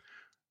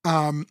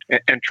 And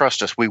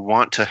trust us, we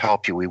want to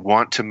help you. We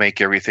want to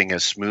make everything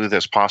as smooth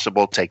as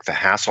possible, take the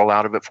hassle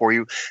out of it for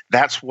you.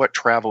 That's what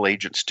travel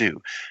agents do.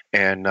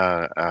 And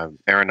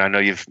Aaron, I know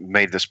you've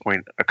made this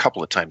point a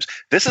couple of times.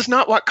 This is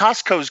not what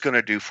Costco is going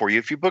to do for you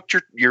if you booked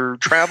your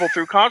travel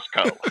through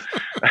Costco.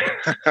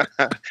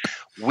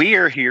 We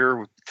are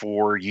here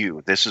for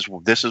you. This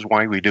is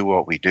why we do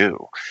what we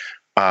do.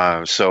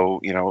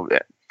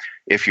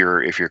 If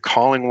you're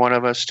calling one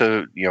of us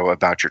to,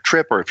 about your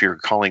trip, or if you're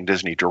calling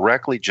Disney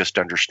directly, just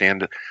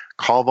understand that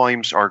call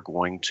volumes are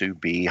going to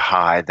be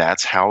high.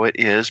 That's how it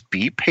is.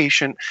 Be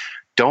patient.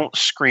 Don't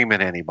scream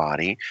at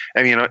anybody.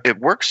 It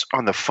works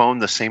on the phone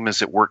the same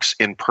as it works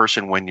in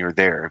person when you're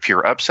there. If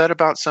you're upset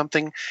about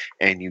something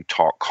and you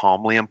talk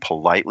calmly and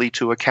politely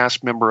to a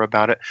cast member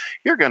about it,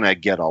 you're going to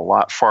get a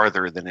lot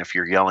farther than if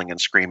you're yelling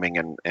and screaming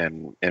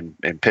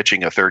and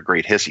pitching a third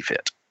grade hissy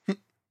fit.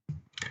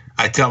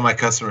 I tell my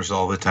customers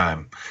all the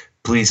time,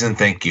 Please and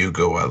thank you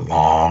go a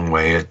long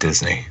way at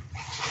Disney.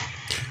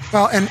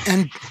 Well,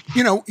 and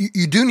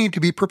you do need to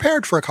be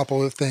prepared for a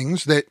couple of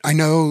things that I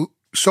know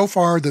so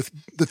far the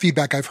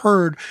feedback I've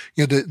heard,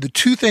 the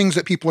two things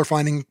that people are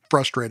finding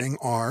frustrating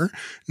are,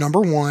 number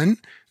one,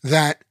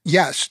 that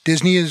yes,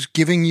 Disney is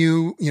giving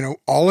you,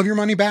 all of your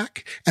money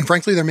back. And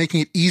frankly, they're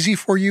making it easy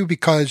for you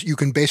because you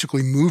can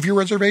basically move your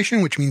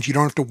reservation, which means you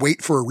don't have to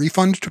wait for a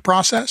refund to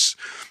process,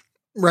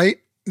 right?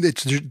 They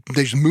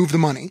just move the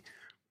money.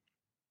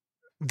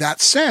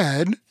 That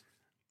said,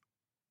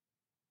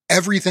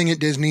 everything at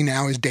Disney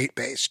now is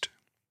date-based.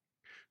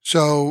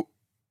 So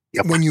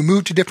when you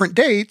move to different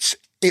dates,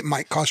 it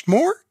might cost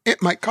more,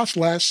 it might cost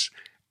less.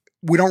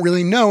 We don't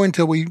really know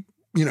until we,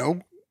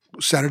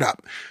 set it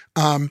up.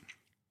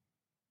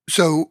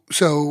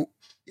 So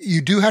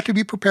you do have to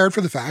be prepared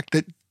for the fact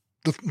that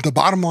the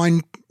bottom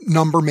line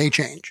number may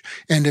change.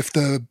 And if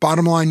the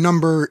bottom line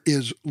number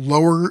is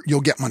lower,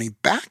 you'll get money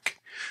back.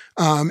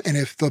 And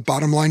if the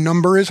bottom line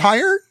number is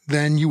higher,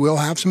 then you will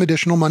have some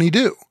additional money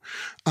due.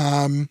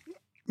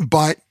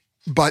 But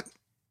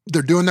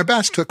they're doing their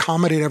best to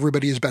accommodate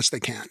everybody as best they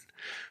can.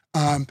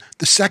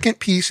 The second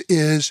piece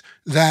is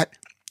that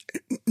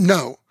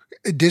no,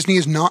 Disney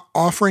is not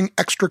offering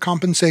extra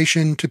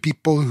compensation to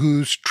people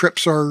whose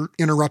trips are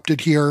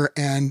interrupted here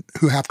and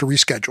who have to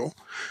reschedule.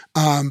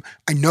 I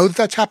know that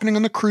that's happening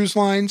on the cruise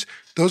lines.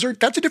 That's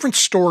a different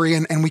story.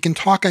 And we can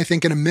talk, I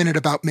think, in a minute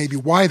about maybe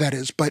why that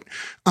is. But,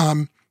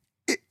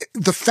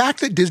 the fact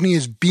that Disney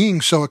is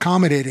being so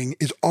accommodating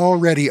is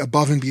already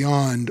above and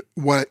beyond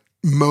what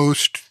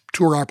most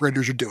tour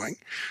operators are doing.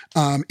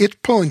 It's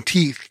pulling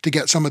teeth to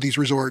get some of these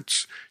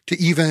resorts to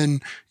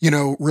even,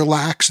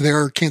 relax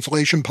their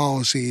cancellation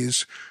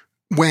policies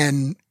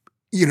when,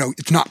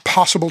 it's not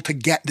possible to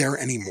get there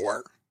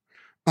anymore.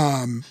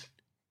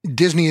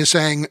 Disney is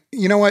saying,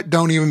 you know what?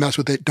 Don't even mess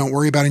with it. Don't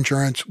worry about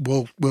insurance.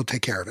 We'll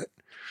take care of it.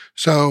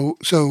 So,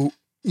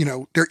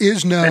 there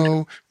is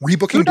no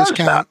rebooking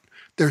discount.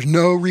 There's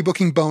no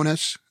rebooking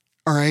bonus.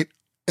 All right.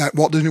 At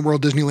Walt Disney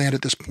World, Disneyland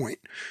at this point.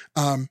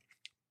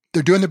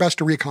 They're doing their best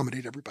to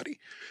reaccommodate everybody.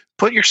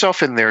 Put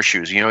yourself in their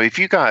shoes. If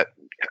you got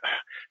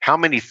how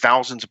many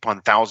thousands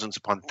upon thousands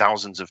upon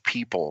thousands of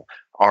people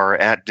are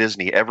at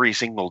Disney every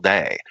single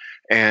day.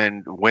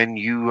 And when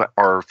you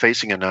are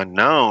facing an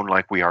unknown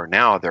like we are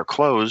now, they're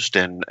closed.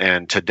 And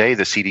today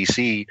the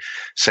CDC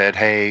said,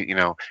 hey,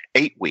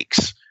 8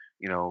 weeks,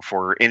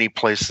 for any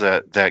place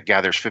that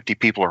gathers 50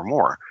 people or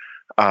more.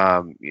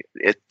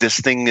 This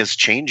thing is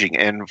changing,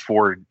 and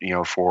for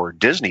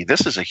Disney,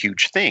 this is a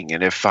huge thing.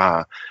 And if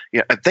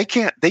they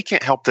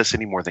can't help this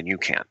any more than you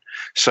can.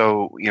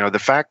 So the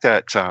fact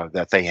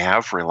that they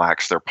have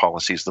relaxed their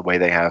policies the way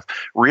they have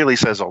really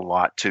says a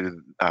lot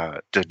to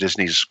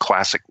Disney's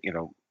classic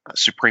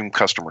supreme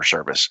customer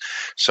service.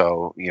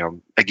 So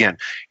again,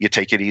 you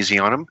take it easy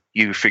on them.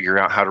 You figure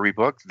out how to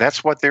rebook.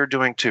 That's what they're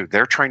doing too.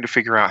 They're trying to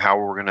figure out how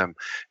we're going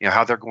to,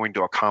 how they're going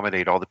to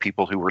accommodate all the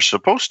people who were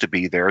supposed to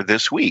be there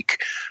this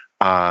week,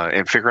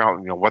 and figure out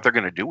what they're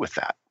going to do with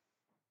that.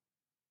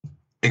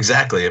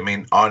 Exactly. I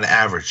mean, on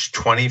average,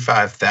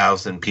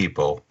 25,000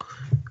 people,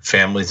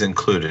 families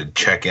included,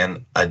 check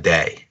in a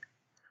day.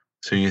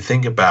 So you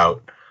think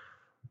about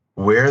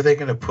where are they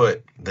going to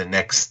put the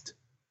next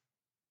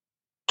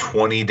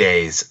 20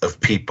 days of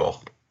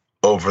people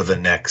over the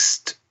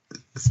next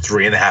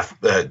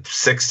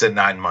 6 to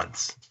 9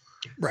 months.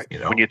 Right.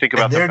 When you think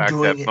about the fact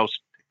that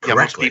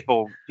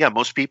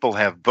most people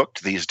have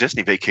booked these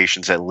Disney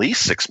vacations at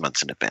least 6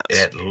 months in advance.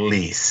 At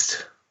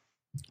least.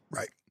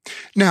 Right.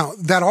 Now,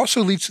 that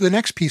also leads to the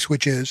next piece,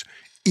 which is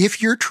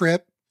if your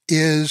trip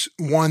is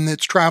one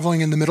that's traveling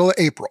in the middle of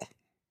April,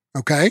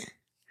 okay,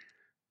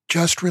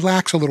 just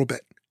relax a little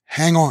bit.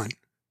 Hang on.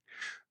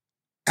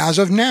 As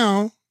of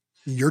now,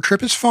 your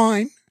trip is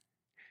fine.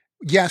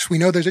 Yes, we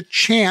know there's a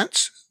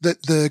chance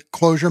that the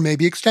closure may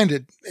be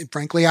extended. And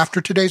frankly, after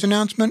today's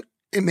announcement,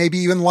 it may be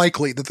even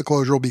likely that the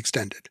closure will be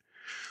extended.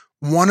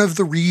 One of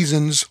the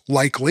reasons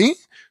likely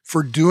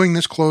for doing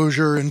this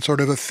closure in sort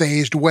of a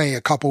phased way,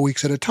 a couple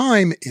weeks at a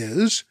time,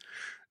 is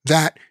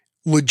that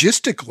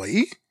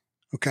logistically,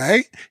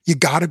 okay, you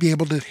got to be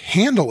able to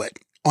handle it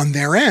on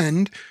their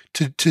end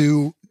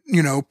to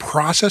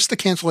process the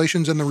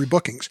cancellations and the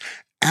rebookings.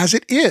 As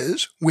it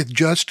is, with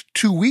just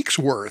 2 weeks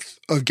worth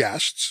of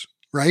guests,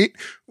 right?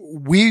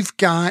 We've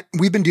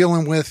been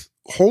dealing with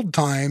hold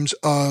times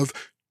of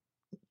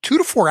 2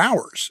 to 4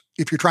 hours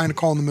if you're trying to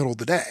call in the middle of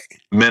the day.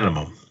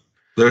 Minimum.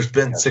 There's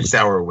been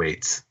 6-hour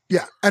waits.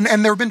 Yeah. And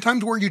there have been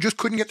times where you just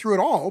couldn't get through it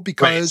all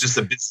because right, it's just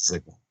a business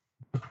signal.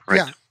 Right.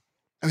 Yeah.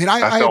 I mean,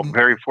 I felt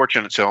very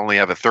fortunate to only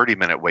have a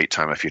 30-minute wait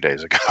time a few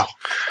days ago.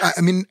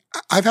 I mean,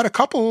 I've had a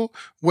couple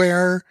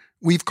where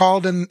we've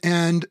called and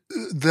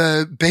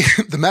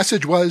the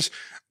message was,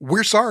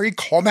 we're sorry,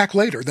 call back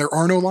later. There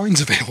are no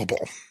lines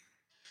available,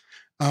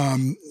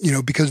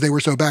 because they were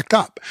so backed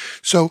up.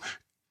 So,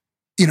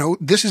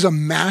 this is a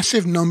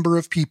massive number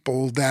of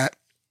people that,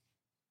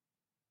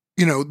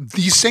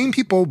 these same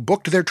people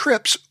booked their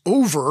trips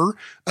over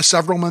a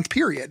several month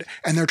period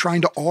and they're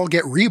trying to all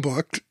get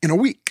rebooked in a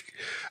week.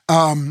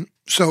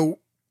 So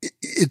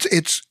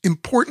it's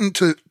important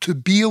to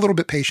be a little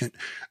bit patient.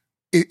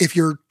 If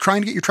you're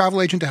trying to get your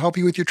travel agent to help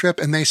you with your trip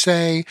and they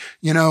say,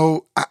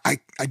 I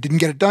didn't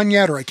get it done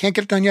yet, or I can't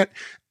get it done yet,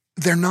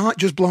 they're not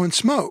just blowing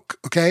smoke.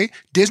 Okay.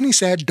 Disney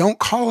said, don't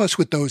call us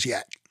with those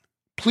yet.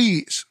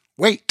 Please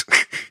wait.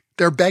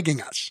 They're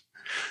begging us.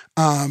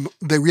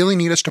 They really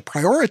need us to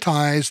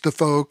prioritize the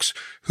folks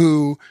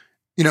who,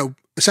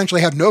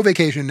 essentially have no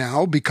vacation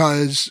now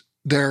because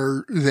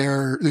the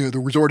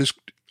resort is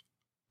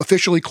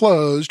officially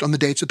closed on the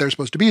dates that they're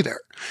supposed to be there.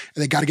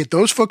 And they got to get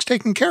those folks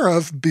taken care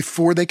of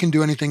before they can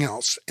do anything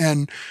else.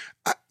 And,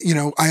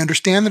 I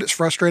understand that it's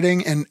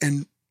frustrating,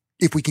 and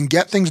if we can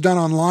get things done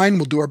online,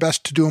 we'll do our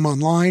best to do them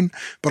online.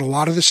 But a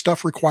lot of this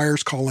stuff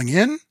requires calling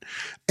in.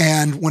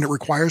 And when it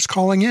requires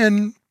calling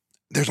in,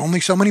 there's only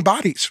so many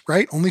bodies,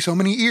 right? Only so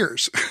many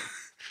ears.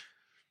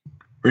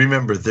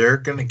 Remember, they're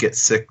going to get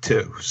sick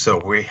too. So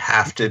we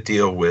have to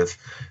deal with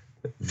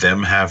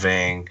them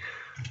having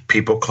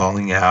people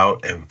calling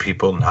out and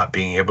people not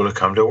being able to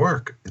come to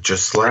work,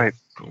 just like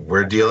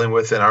we're dealing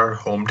with in our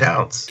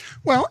hometowns.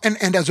 Well, and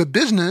as a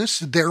business,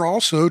 they're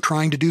also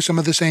trying to do some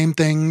of the same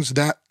things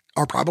that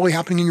are probably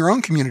happening in your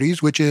own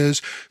communities, which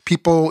is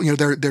people,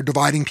 they're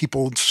dividing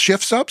people's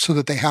shifts up so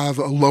that they have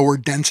a lower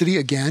density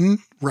again,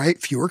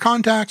 right? Fewer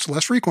contacts,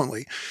 less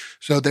frequently.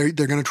 So they're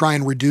going to try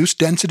and reduce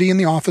density in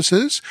the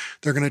offices.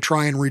 They're going to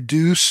try and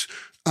reduce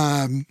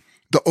the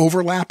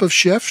overlap of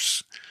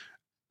shifts.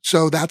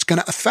 So that's going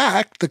to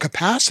affect the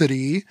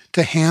capacity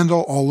to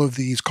handle all of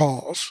these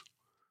calls.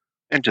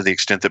 And to the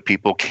extent that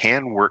people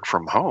can work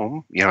from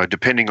home,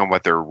 depending on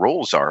what their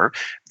roles are,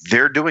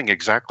 they're doing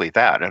exactly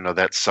that. I know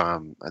that's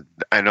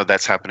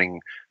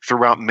happening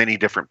throughout many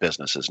different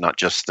businesses, not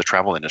just the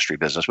travel industry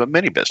business, but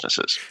many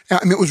businesses.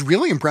 It was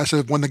really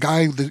impressive when the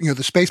guy,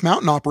 the Space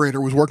Mountain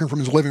operator, was working from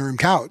his living room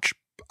couch.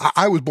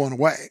 I was blown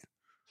away.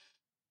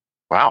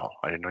 Wow,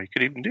 I didn't know you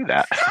could even do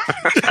that.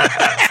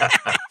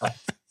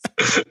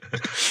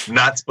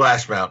 Not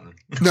Splash Mountain.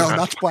 No,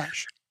 not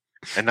Splash.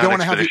 And not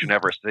Expedition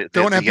Everest.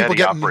 Don't want to have people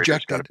getting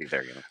ejected. Be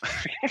there,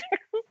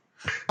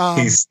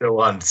 He's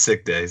still on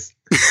sick days.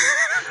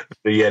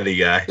 The Yeti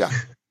guy. Yeah.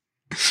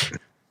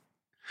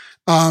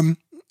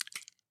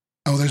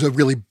 There's a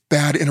really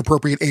bad,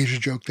 inappropriate Asia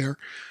joke there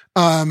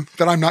that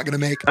I'm not going to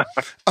make.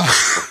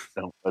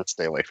 No, let's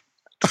stay away.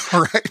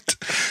 All right.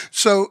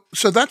 So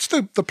that's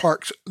the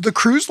parks. The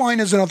cruise line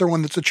is another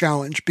one that's a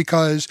challenge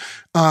because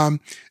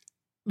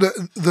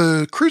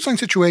the cruise line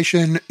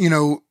situation,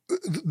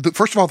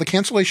 first of all, the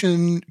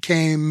cancellation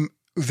came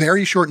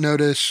very short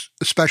notice,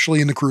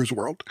 especially in the cruise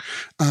world.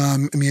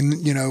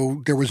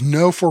 There was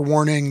no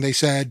forewarning. They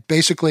said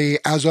basically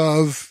as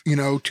of,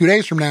 2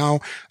 days from now,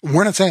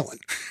 we're not sailing.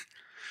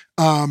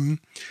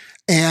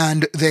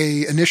 And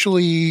they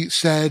initially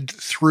said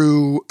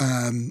through,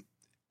 I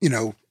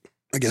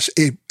guess,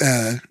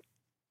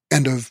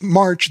 end of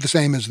March, the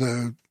same as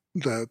the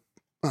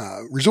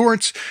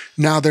resorts.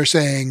 Now they're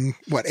saying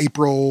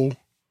April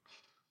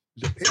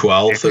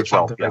 12th or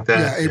something like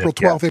that. Yeah, April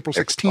 12th, April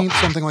 16th,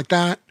 something like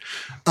that.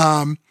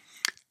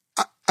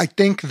 I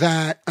think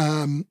that,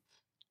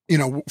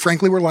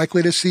 frankly, we're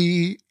likely to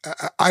see,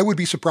 I would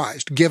be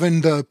surprised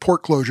given the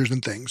port closures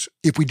and things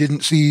if we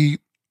didn't see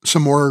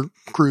some more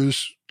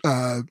cruise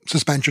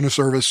suspension of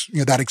service,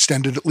 that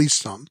extended at least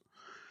some.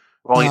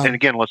 Well, and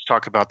again, let's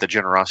talk about the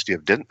generosity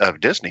of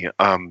Disney.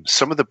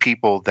 Some of the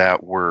people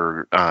that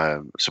were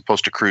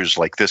supposed to cruise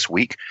like this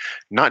week,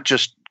 not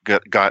just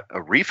got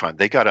a refund,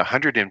 they got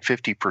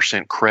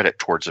 150% credit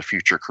towards a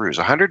future cruise.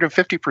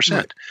 150%.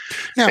 Right.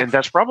 Now, and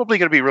that's probably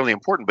going to be really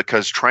important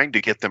because trying to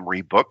get them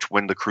rebooked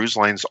when the cruise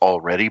lines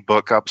already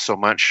book up so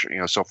much,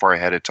 so far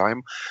ahead of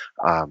time.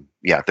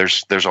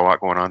 There's a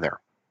lot going on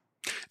there.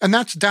 And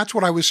that's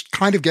what I was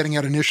kind of getting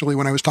at initially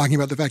when I was talking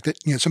about the fact that,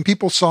 some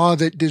people saw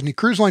that Disney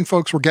Cruise Line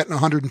folks were getting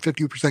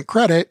 150%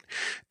 credit,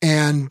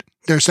 and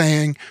they're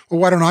saying,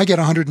 well, why don't I get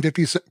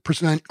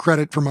 150%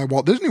 credit for my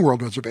Walt Disney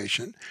World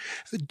reservation?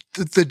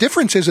 The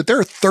difference is that there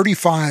are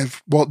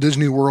 35 Walt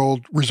Disney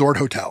World resort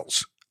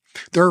hotels.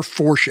 There are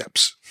 4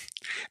 ships,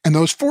 and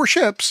those 4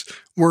 ships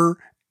were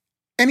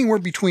anywhere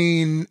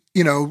between,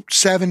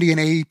 70 and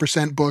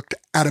 80% booked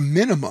at a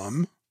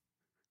minimum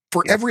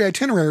for every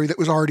itinerary that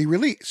was already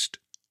released.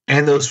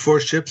 And those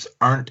 4 ships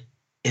aren't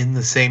in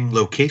the same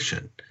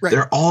location. Right.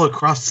 They're all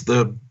across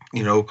the,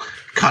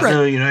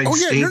 continental United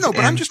States. But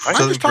I'm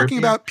just talking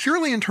about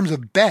purely in terms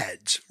of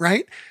beds,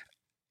 right?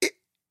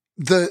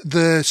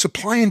 The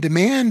supply and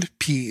demand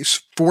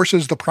piece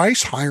forces the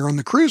price higher on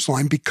the cruise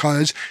line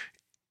because,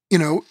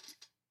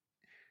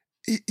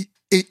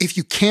 if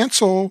you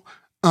cancel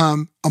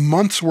a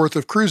month's worth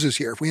of cruises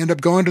here, if we end up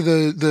going to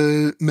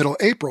the middle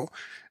of April,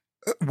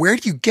 where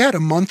do you get a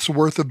month's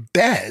worth of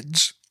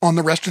beds on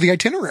the rest of the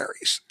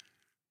itineraries?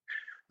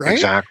 Right?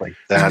 Exactly.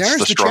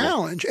 There's the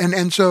challenge.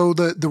 And so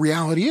the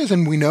reality is,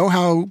 and we know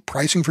how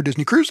pricing for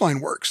Disney Cruise Line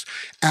works.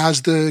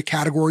 As the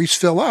categories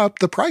fill up,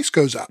 the price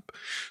goes up.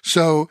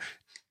 So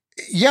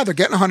yeah, they're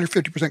getting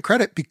 150%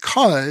 credit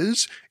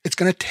because it's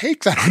going to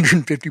take that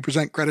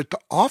 150% credit to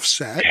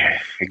offset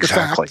Exactly. the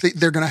fact that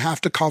they're going to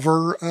have to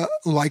cover a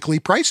likely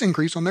price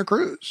increase on their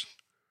cruise.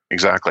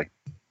 Exactly.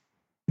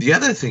 The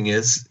other thing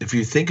is, if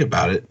you think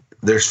about it,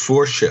 there's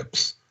 4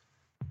 ships,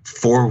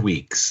 4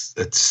 weeks.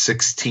 That's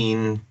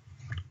 16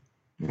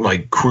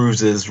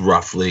 cruises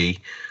roughly.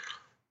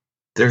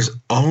 There's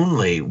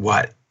only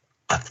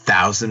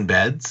 1,000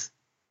 beds,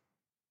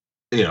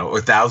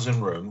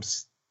 1,000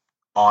 rooms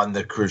on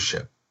the cruise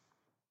ship.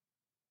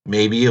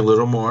 Maybe a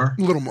little more.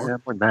 A little more. Yeah,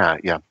 more than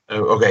that, yeah.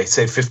 Okay,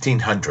 say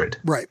 1,500.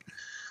 Right.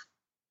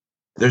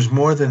 There's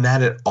more than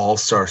that at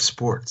All-Star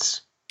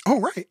Sports. Oh,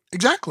 right.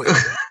 Exactly.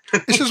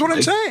 This is what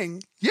I'm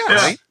saying.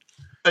 Yes.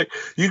 Yeah.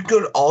 You can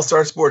go to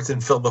All-Star Sports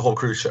and fill the whole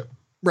cruise ship.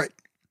 Right.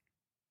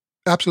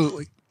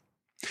 Absolutely.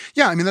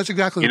 Yeah, I mean, that's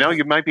exactly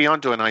you might be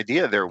onto an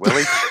idea there,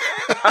 Willie.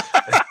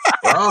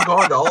 We're all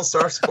going to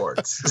All-Star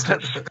Sports.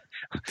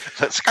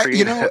 Let's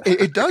create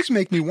it does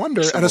make me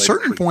wonder at a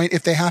certain point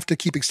if they have to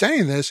keep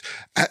extending this.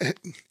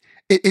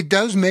 It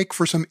does make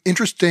for some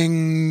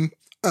interesting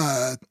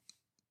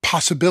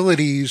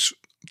possibilities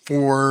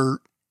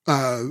for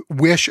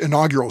Wish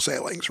inaugural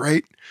sailings,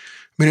 right?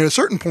 I mean, at a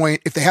certain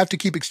point, if they have to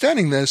keep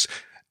extending this,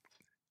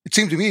 it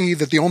seems to me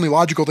that the only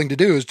logical thing to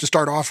do is to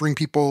start offering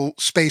people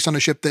space on a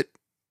ship that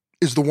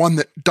is the one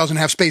that doesn't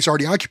have space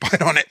already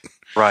occupied on it.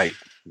 Right.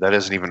 That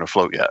isn't even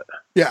afloat yet.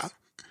 Yeah.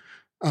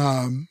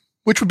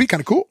 Which would be kind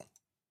of cool.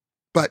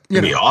 But,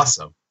 It'd be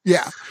awesome.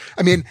 Yeah.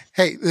 I mean,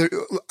 hey,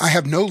 I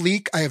have no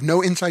leak. I have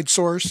no inside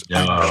source.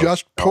 I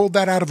just pulled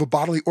that out of a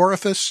bodily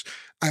orifice.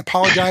 I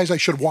apologize. I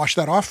should have washed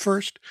that off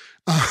first.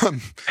 You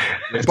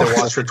have to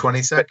watch for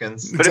 20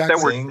 seconds. But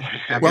exactly.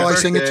 I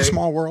sing It's a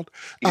Small World.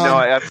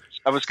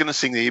 I was going to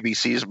sing the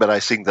ABCs, but I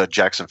sing the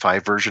Jackson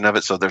 5 version of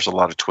it. So there's a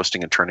lot of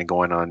twisting and turning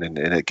going on, and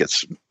it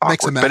gets awkward.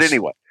 Makes a mess. But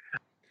anyway.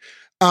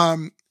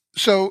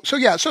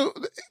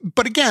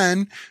 But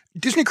again,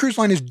 Disney Cruise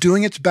Line is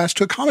doing its best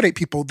to accommodate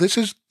people. This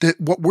is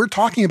what we're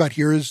talking about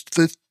here is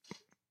the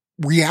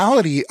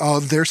reality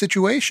of their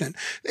situation.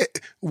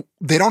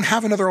 They don't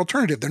have another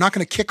alternative. They're not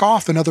going to kick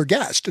off another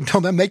guest and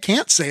tell them they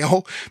can't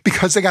sail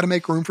because they got to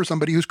make room for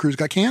somebody whose cruise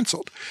got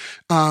canceled.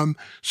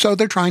 So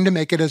they're trying to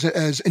make it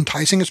as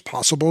enticing as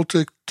possible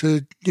to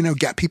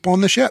get people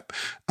on the ship.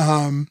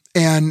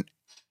 Again,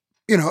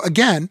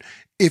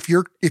 if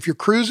your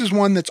cruise is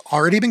one that's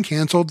already been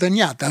canceled, then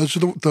yeah, those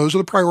are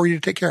the priority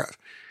to take care of.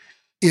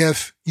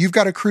 If you've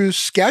got a cruise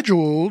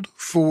scheduled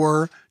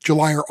for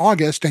July or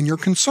August and you're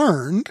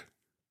concerned,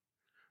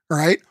 all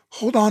right,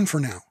 hold on for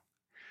now.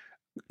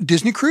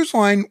 Disney Cruise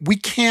Line, we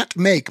can't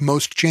make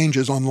most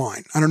changes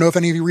online. I don't know if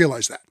any of you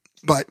realize that,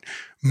 but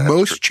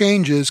most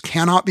changes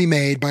cannot be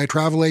made by a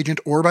travel agent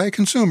or by a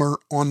consumer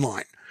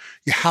online.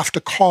 You have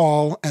to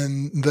call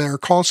and their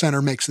call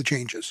center makes the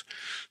changes.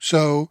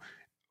 So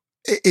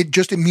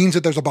it means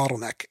that there's a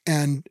bottleneck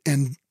and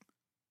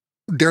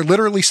they're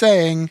literally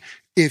saying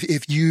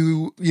if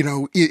you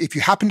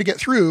happen to get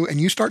through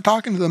and you start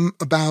talking to them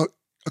about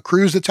a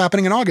cruise that's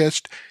happening in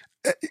August,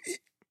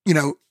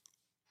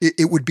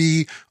 it would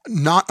be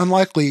not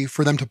unlikely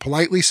for them to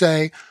politely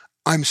say,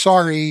 I'm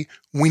sorry,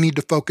 we need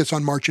to focus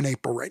on March and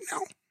April right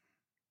now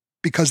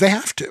because they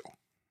have to.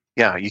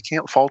 Yeah. You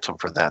can't fault them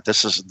for that.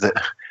 This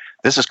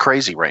is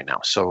crazy right now.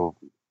 So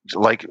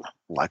like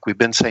we've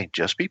been saying,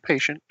 just be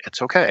patient.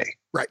 It's okay.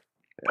 Right.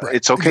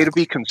 It's okay to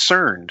be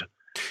concerned,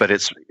 but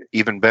it's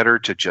even better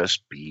to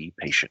just be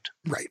patient.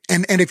 Right.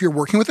 And if you're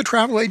working with a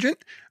travel agent,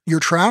 your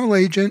travel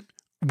agent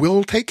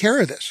will take care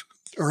of this.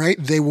 All right.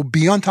 They will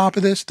be on top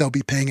of this. They'll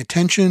be paying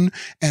attention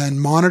and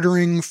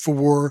monitoring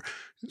for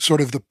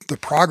sort of the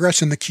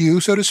progress in the queue,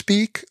 so to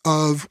speak,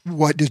 of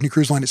what Disney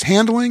Cruise Line is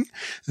handling.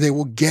 They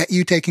will get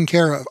you taken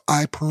care of.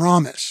 I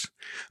promise.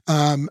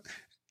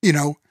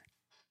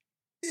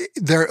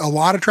 There are a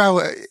lot of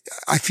travel.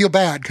 I feel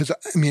bad because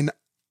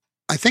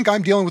I think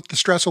I'm dealing with the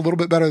stress a little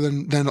bit better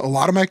than a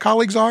lot of my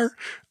colleagues are.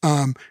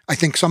 I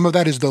think some of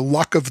that is the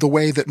luck of the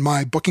way that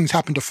my bookings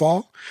happen to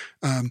fall.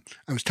 I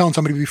was telling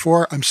somebody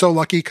before, I'm so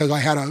lucky because I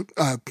had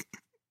a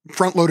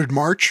front-loaded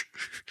March.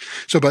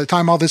 So by the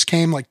time all this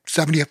came, like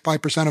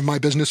 75% of my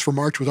business for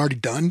March was already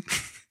done.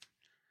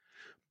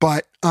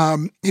 But, a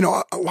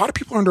lot of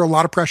people are under a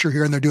lot of pressure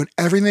here and they're doing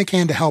everything they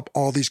can to help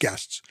all these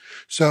guests.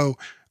 So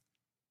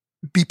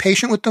be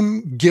patient with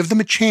them, give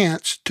them a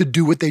chance to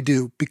do what they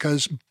do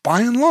because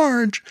by and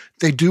large,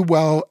 they do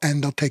well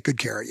and they'll take good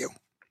care of you.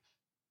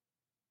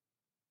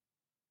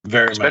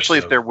 Very Especially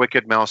much so. if they're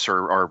Wicked Mouse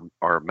or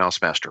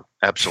Mouse Master.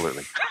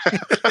 Absolutely.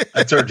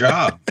 That's our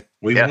job.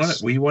 We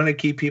Yes. want to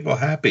keep people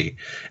happy.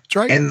 That's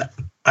right. And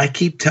I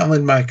keep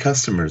telling my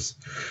customers,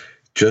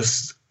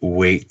 just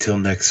wait till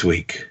next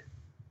week.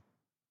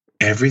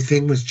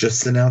 Everything was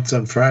just announced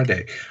on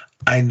Friday.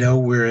 I know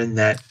we're in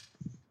that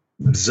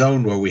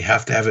zone where we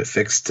have to have it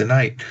fixed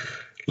tonight.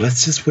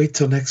 Let's just wait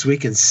till next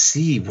week and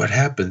see what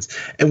happens.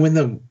 And when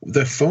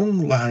the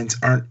phone lines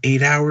aren't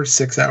 8 hours,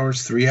 6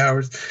 hours, 3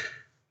 hours,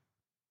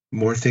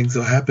 more things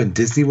will happen.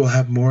 Disney will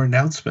have more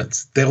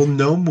announcements. They'll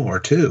know more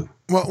too.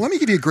 Well, let me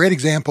give you a great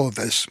example of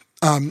this.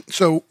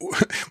 So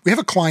we have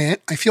a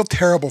client. I feel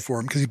terrible for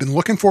him because he's been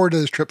looking forward to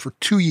this trip for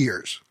 2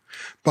 years.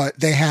 But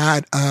they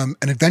had an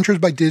Adventures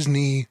by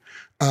Disney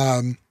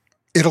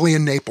Italy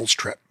and Naples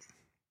trip.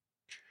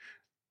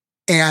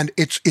 And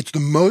it's the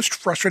most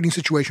frustrating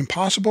situation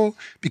possible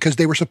because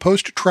they were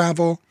supposed to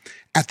travel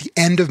at the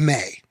end of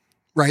May,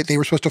 right? They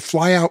were supposed to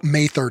fly out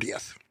May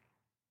 30th.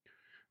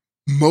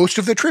 Most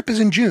of the trip is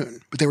in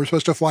June, but they were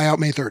supposed to fly out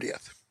May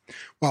 30th.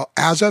 Well,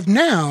 as of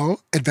now,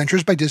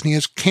 Adventures by Disney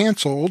has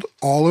canceled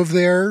all of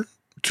their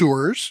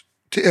tours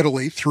to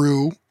Italy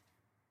through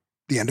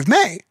the end of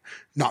May.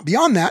 Not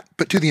beyond that,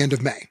 but to the end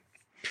of May.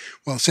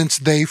 Well, since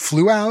they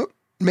flew out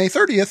May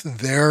 30th,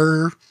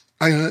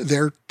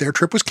 their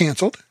trip was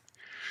canceled.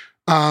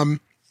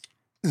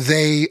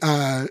 They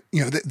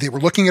were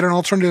looking at an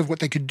alternative, what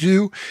they could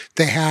do.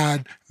 They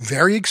had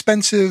very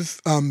expensive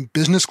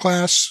business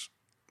class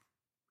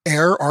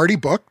air already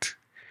booked,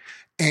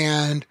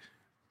 and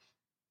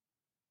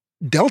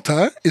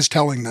Delta is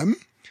telling them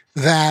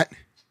that,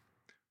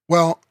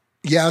 well,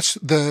 yes,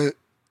 the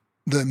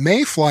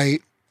May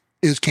flight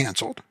is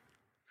canceled,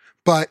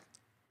 but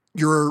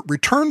your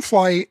return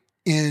flight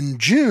in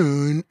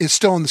June is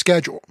still on the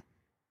schedule.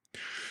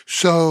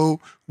 So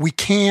we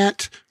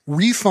can't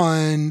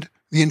refund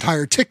the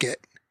entire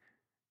ticket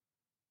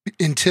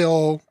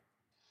until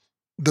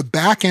the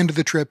back end of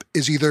the trip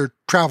is either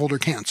traveled or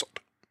canceled.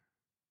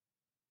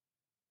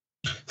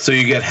 So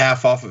you get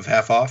half off of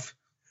half off?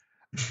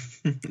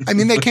 I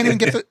mean, they can't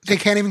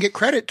even get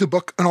credit to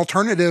book an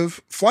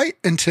alternative flight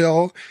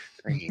until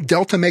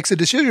Delta makes a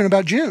decision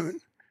about June.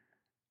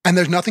 And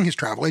there's nothing his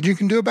travel agent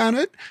can do about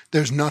it.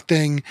 There's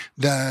nothing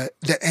that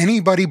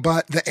anybody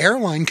but the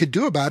airline could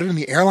do about it. And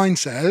the airline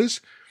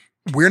says,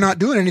 we're not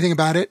doing anything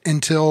about it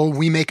until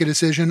we make a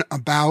decision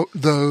about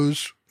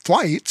those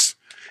flights.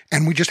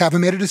 And we just haven't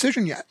made a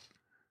decision yet.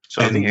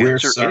 So and the we're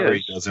answer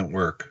sorry doesn't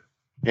work.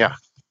 Yeah.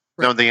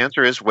 Right. No, the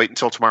answer is wait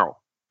until tomorrow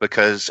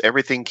because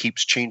everything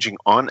keeps changing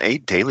on a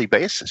daily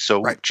basis.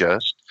 So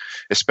just,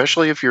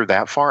 especially if you're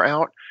that far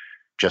out,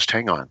 just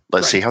hang on.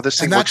 Let's see how this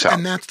thing works out.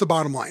 And that's the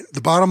bottom line.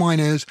 The bottom line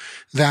is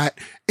that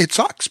it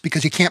sucks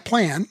because you can't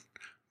plan,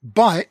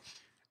 but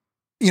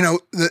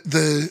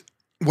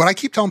what I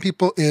keep telling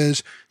people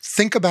is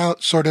think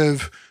about sort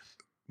of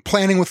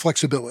planning with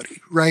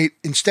flexibility, right?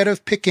 Instead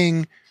of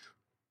picking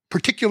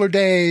particular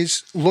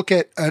days, look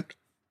at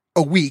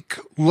a week,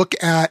 look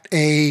at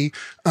a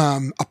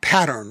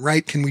pattern,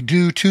 right? Can we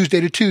do Tuesday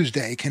to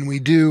Tuesday? Can we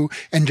do,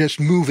 and just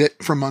move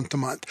it from month to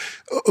month?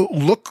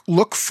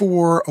 Look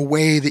for a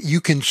way that you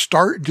can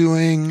start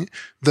doing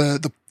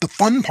the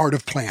fun part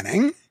of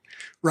planning,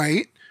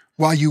 right?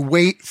 While you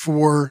wait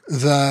for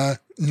the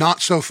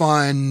not so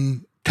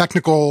fun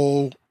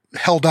technical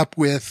held up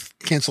with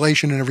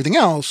cancellation and everything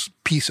else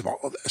piece of all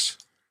of this.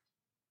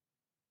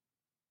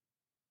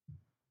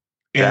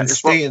 And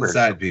stay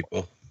inside,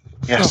 people.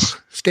 Yes.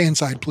 Oh, stay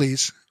inside,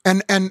 please.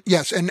 And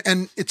yes, and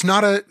it's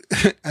not as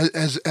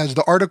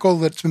the article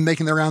that's been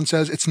making the round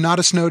says, it's not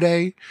a snow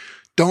day.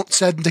 Don't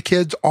send the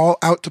kids all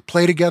out to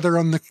play together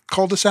on the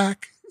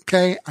cul-de-sac.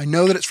 Okay. I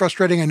know that it's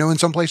frustrating. I know in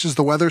some places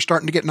the weather's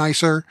starting to get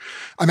nicer.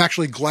 I'm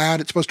actually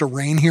glad it's supposed to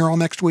rain here all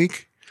next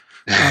week.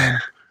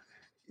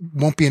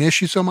 Won't be an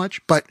issue so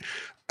much, but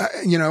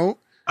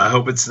I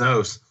hope it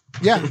snows.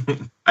 Yeah.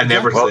 I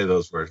never say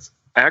those words.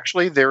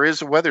 Actually, there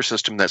is a weather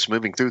system that's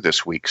moving through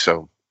this week.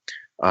 So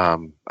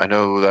I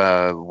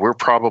know we're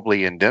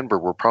probably in Denver.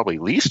 We're probably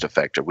least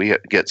affected. We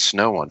get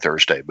snow on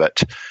Thursday,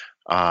 but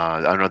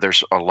I know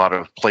there's a lot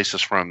of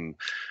places from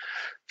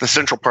the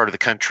central part of the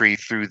country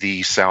through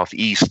the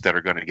southeast that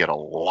are going to get a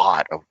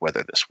lot of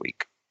weather this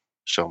week.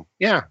 So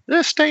yeah,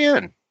 stay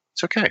in.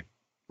 It's okay.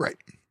 Right.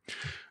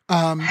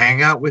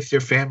 Hang out with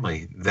your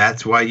family.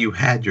 That's why you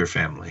had your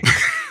family.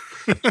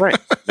 Right.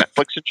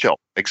 Netflix and chill.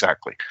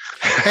 Exactly.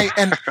 Hey,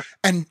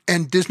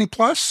 and Disney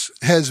Plus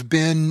has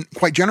been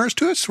quite generous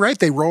to us, right?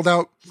 They rolled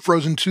out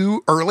Frozen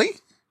 2 early.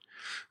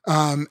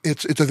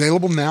 It's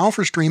available now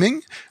for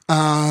streaming.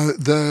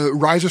 The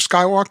Rise of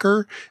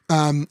Skywalker,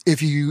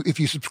 if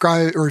you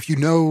subscribe or if you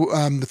know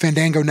the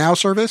Fandango Now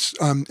service,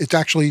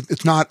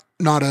 it's not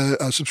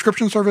a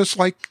subscription service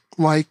like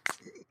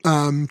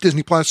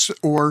Disney Plus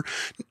or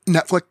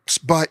Netflix,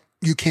 but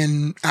you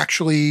can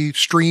actually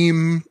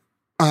stream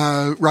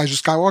Rise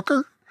of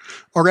Skywalker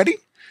already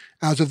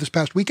as of this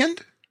past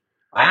weekend.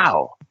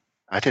 Wow.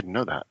 I didn't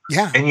know that.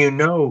 Yeah.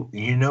 And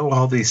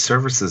all these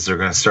services are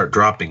going to start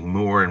dropping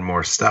more and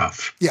more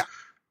stuff. Yeah.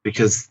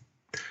 Because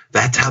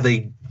that's how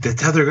they're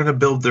going to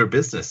build their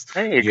business.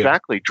 Hey,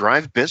 exactly.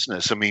 Drive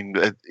business. I mean,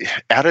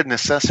 out of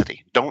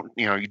necessity.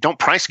 You don't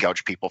price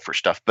gouge people for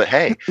stuff, but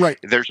hey, right.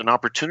 There's an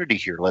opportunity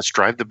here. Let's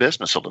drive the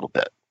business a little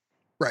bit.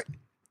 Right.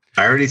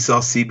 I already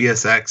saw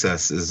CBS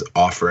Access is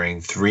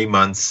offering 3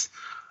 months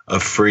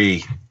of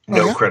free,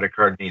 no credit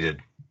card needed.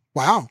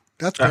 Wow.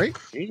 That's great.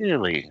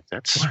 Really?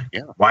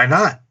 Why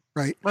not?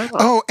 Right.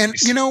 Oh, and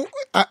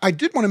I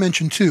did want to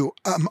mention too,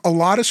 a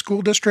lot of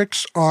school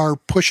districts are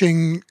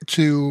pushing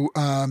to,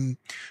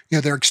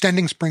 they're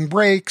extending spring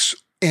breaks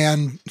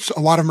and a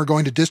lot of them are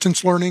going to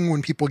distance learning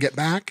when people get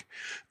back.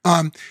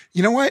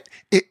 You know what?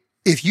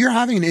 If you're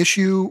having an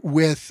issue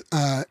with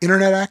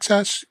internet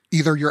access,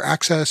 either your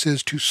access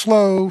is too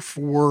slow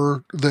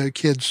for the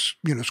kids'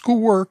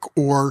 schoolwork,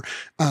 or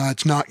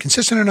it's not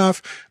consistent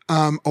enough,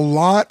 a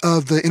lot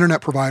of the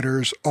internet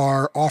providers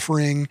are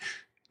offering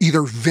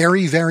either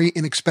very, very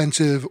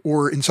inexpensive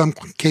or in some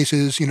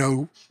cases,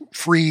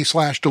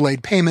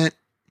 free/delayed payment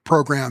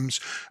programs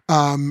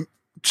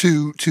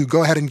to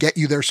go ahead and get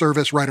you their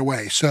service right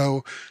away.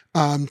 So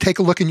take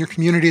a look in your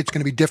community. It's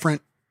going to be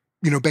different,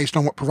 based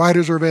on what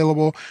providers are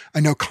available. I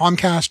know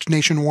Comcast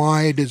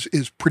nationwide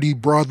is pretty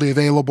broadly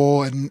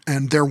available,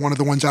 and they're one of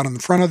the ones out in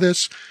the front of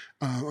this.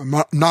 I'm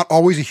not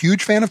always a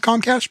huge fan of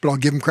Comcast, but I'll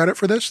give them credit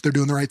for this. They're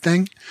doing the right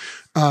thing,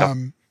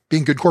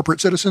 being good corporate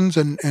citizens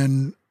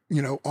and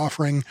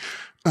offering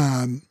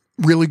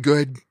really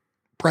good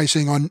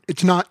pricing on.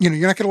 It's not, you're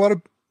not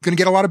going to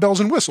get a lot of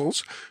bells and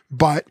whistles,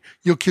 but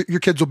your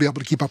kids will be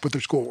able to keep up with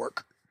their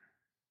schoolwork.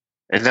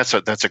 And that's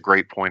a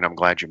great point. I'm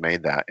glad you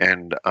made that.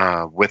 And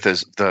with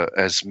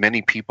as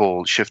many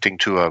people shifting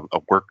to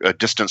a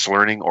distance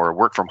learning or a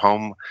work from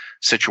home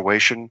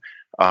situation,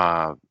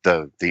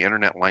 the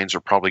internet lines are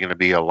probably going to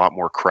be a lot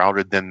more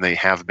crowded than they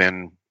have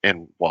been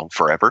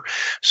forever.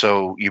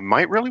 So you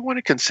might really want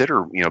to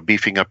consider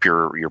beefing up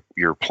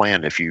your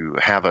plan if you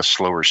have a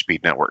slower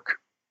speed network.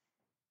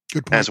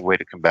 Good point. As a way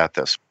to combat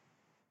this.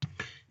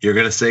 You're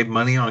going to save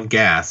money on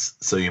gas,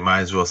 so you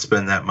might as well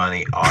spend that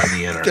money on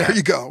the internet. There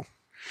you go.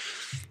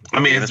 I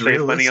mean, it's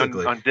save money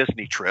on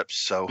Disney trips.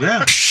 So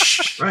yeah,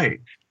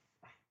 right.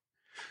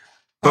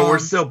 But we're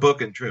still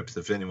booking trips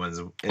if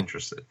anyone's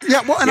interested.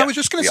 Yeah, well, and I was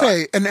just going to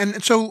say,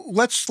 and so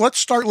let's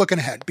start looking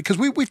ahead, because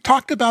we've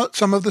talked about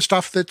some of the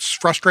stuff that's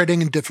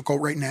frustrating and difficult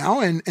right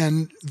now,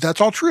 and that's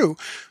all true.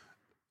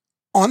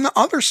 On the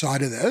other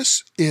side of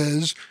this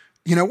is,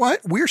 you know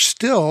what? We're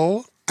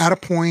still at a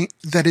point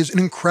that is an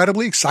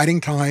incredibly exciting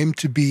time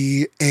to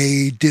be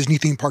a Disney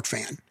theme park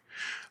fan.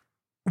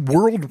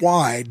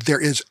 Worldwide,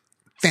 there is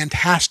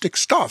fantastic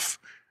stuff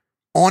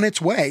on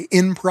its way,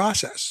 in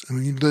process. I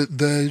mean,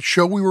 the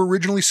show we were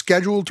originally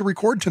scheduled to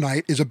record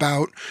tonight is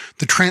about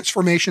the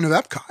transformation of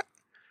Epcot.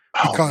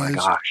 Oh my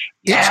gosh.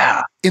 Yeah.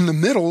 It's in the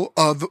middle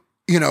of,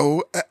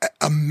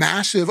 a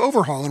massive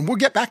overhaul. And we'll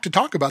get back to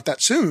talk about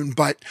that soon,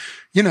 but,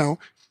 you're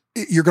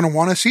going to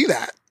want to see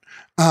that.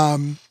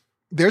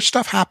 There's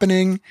stuff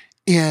happening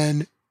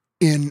in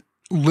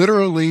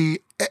literally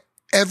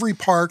every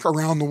park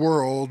around the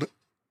world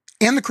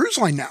and the cruise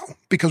line now,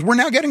 because we're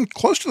now getting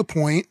close to the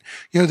point,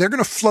 they're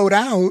going to float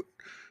out,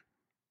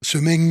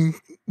 assuming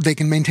they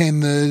can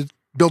maintain the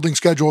building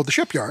schedule at the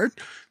shipyard,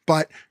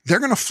 but they're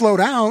going to float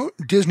out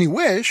Disney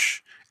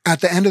Wish at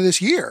the end of this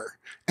year.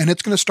 And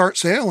it's going to start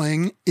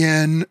sailing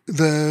in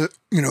the,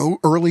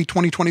 early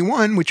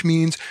 2021, which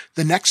means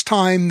the next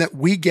time that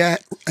we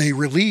get a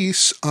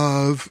release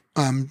of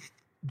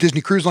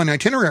Disney Cruise Line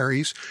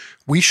itineraries,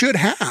 we should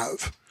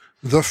have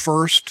the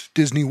first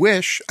Disney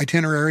Wish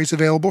itineraries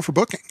available for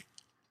booking.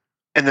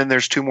 And then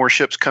there's 2 more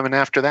ships coming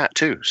after that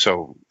too.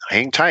 So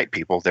hang tight,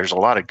 people. There's a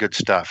lot of good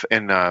stuff.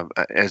 And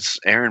as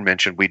Aaron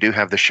mentioned, we do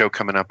have the show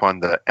coming up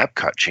on the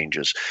Epcot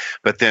changes.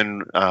 But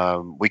then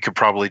we could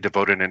probably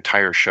devote an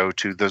entire show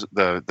to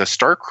the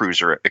Star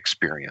Cruiser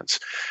experience.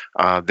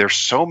 There's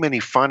so many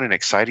fun and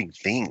exciting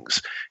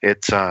things.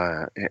 It's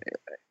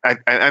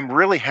I'm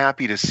really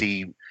happy to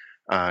see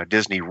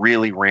Disney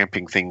really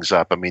ramping things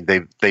up. I mean,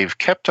 they've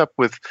kept up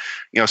with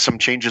some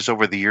changes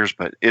over the years,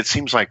 but it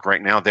seems like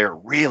right now they're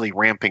really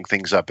ramping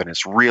things up, and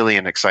it's really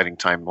an exciting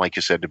time, like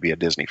you said, to be a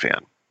Disney fan.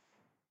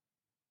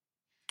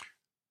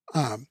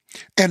 I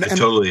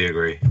totally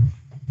agree.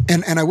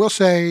 And I will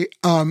say,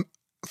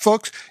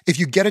 folks, if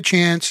you get a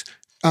chance,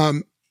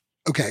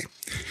 okay.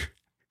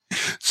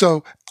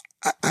 So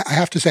I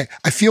have to say,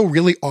 I feel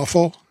really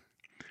awful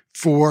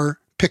for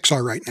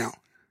Pixar right now,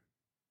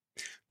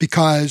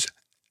 because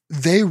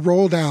they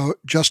rolled out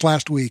just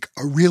last week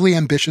a really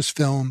ambitious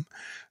film,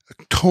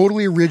 a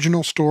totally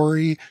original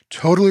story,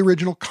 totally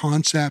original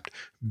concept,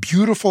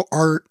 beautiful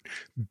art,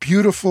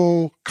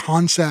 beautiful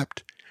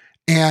concept.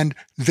 And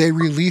they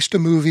released a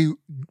movie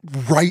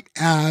right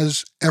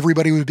as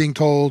everybody was being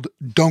told,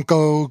 don't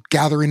go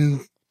gather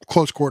in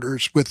close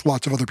quarters with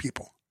lots of other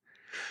people.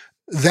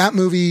 That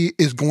movie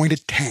is going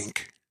to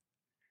tank,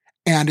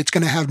 and it's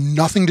going to have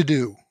nothing to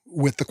do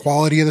with the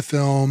quality of the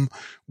film,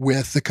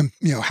 with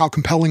the, how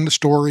compelling the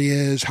story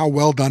is, how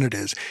well done it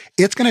is.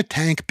 It's going to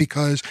tank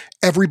because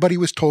everybody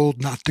was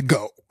told not to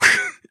go.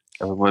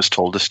 Everyone was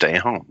told to stay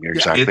home. You're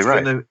exactly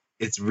right.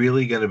 It's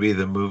really going to be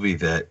the movie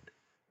that,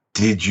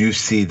 did you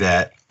see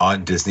that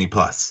on Disney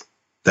Plus?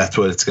 That's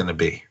what it's going to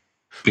be,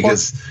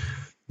 because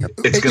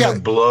it's going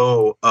to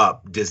blow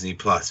up Disney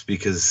Plus,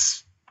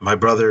 because my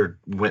brother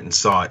went and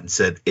saw it and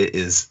said it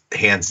is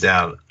hands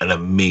down an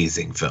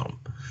amazing film.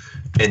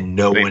 And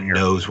no one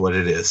knows what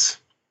it is.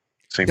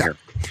 Same here.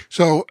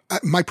 So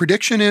my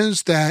prediction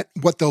is that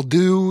what they'll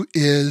do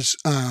is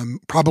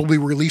probably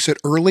release it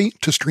early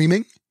to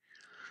streaming.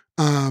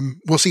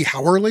 We'll see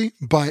how early,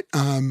 but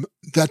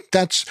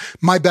that's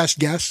my best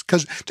guess,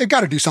 because they've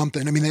got to do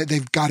something. I mean,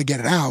 they've got to get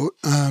it out,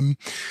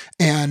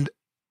 and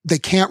they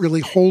can't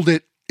really hold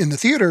it in the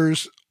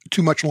theaters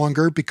too much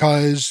longer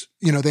because,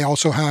 they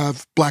also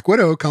have Black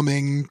Widow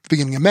coming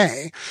beginning of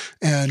May.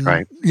 And,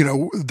 Right.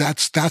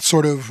 That's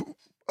sort of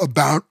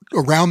about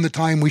around the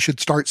time we should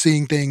start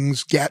seeing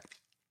things get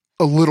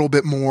a little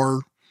bit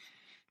more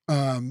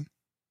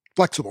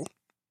flexible.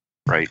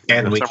 Right.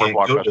 And The we summer can't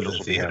go to blockbusters the will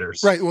be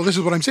theaters. Right. Well, this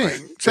is what I'm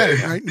saying,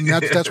 right? And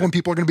that's when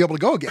people are going to be able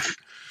to go again.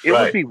 It would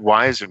Right. be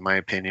wise, in my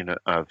opinion,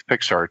 of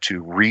Pixar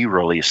to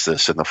re-release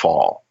this in the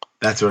fall.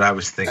 That's what I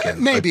was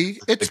thinking. Maybe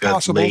it's like a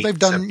possible. late They've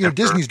done, September.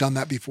 Disney's done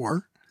that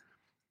before.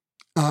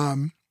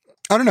 I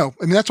don't know.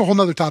 I mean, that's a whole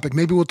nother topic.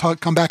 Maybe we'll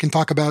come back and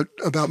talk about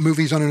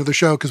movies on another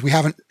show, because we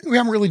haven't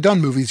really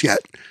done movies yet.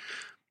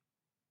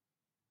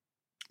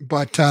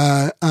 But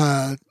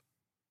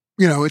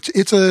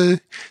it's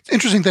an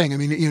interesting thing. I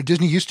mean,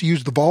 Disney used to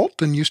use the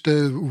vault and used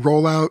to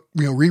roll out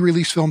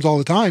re-release films all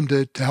the time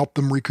to help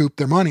them recoup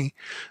their money.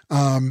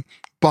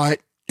 But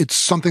it's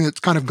something that's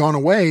kind of gone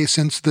away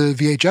since the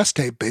VHS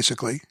tape,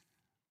 basically.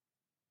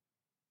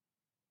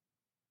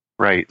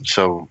 Right.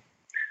 So,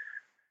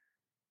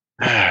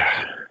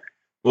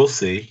 We'll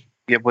see.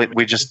 yeah, but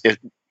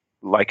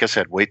like I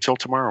said, wait till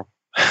tomorrow.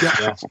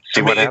 Yeah.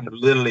 See what happens.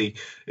 Literally,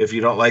 if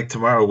you don't like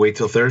tomorrow, wait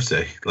till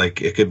Thursday.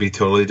 Like, it could be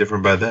totally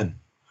different by then.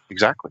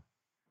 Exactly.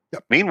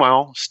 Yep.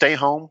 Meanwhile, stay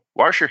home,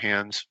 wash your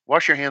hands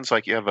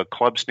like you have a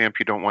club stamp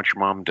you don't want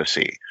your mom to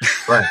see.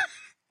 Right.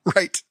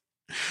 Right.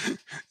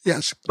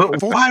 Yes.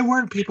 But why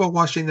weren't people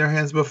washing their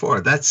hands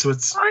before? That's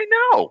what's I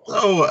know.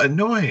 so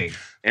annoying.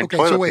 And Okay,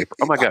 toilet so wait. paper.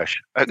 Oh my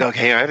gosh.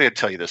 Okay, I didn't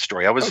tell you this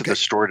story. I was at the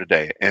store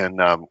today,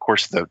 and of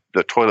course, the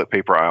toilet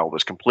paper aisle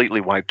was completely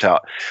wiped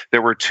out.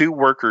 There were two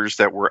workers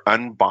that were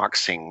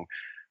unboxing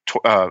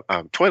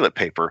toilet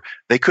paper.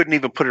 They couldn't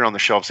even put it on the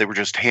shelves. They were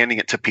just handing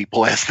it to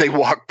people as they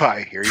walked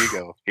by. Here you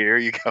go. Here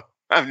you go.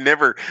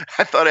 I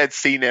thought I'd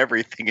seen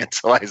everything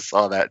until I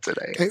saw that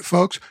today. Okay,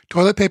 folks,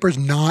 toilet paper's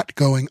not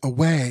going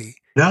away.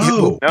 No.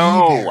 It will be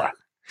No. there.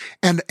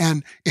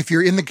 And if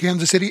you're in the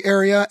Kansas City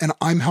area and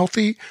I'm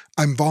healthy,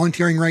 I'm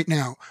volunteering right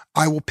now.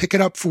 I will pick it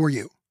up for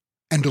you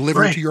and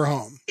deliver it to your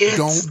home.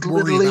 Don't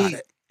worry about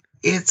it.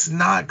 It's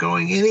not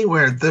going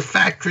anywhere. The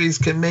factories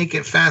can make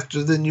it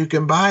faster than you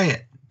can buy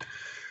it.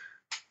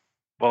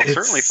 Well,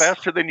 certainly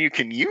faster than you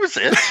can use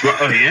it.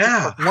 Oh,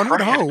 yeah. One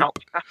would hope.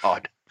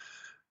 God.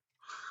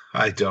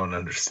 I don't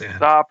understand.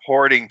 Stop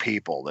hoarding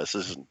people. That's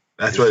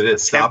what it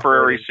is. Stop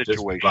Temporary hoarding.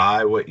 situation. Just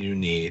buy what you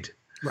need.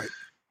 Right.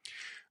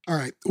 All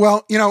right.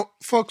 Well,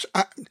 folks,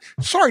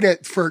 sorry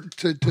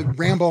to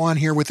ramble on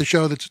here with the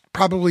show that's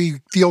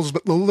probably feels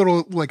a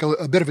little like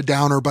a bit of a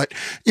downer, but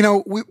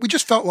we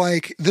just felt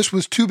like this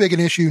was too big an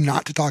issue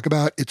not to talk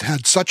about. It's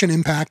had such an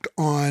impact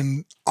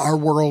on our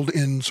world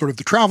in sort of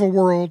the travel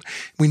world.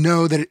 We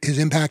know that it has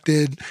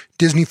impacted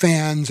Disney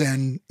fans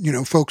and,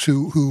 folks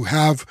who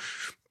have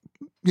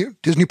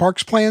Disney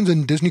parks plans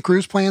and Disney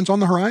cruise plans on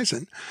the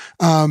horizon.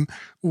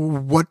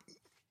 We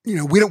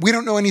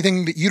don't know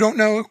anything that you don't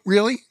know,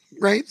 really.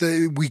 Right.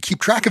 We keep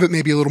track of it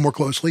maybe a little more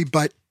closely,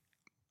 but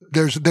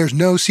there's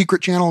no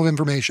secret channel of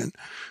information.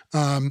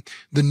 The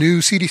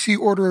new CDC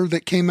order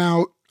that came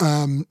out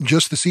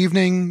just this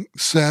evening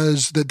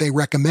says that they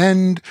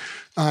recommend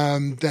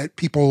that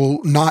people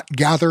not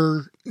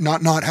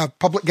have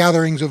public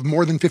gatherings of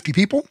more than 50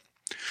 people.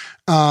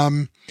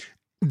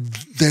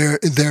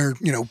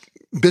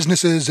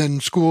 Businesses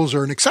and schools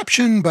are an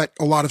exception, but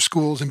a lot of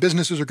schools and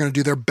businesses are going to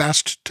do their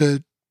best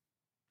to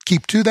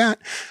keep to that.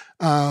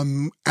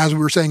 As we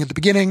were saying at the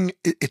beginning,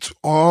 it's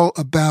all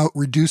about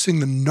reducing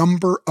the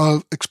number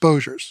of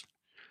exposures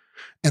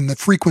and the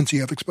frequency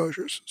of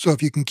exposures. So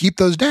if you can keep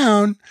those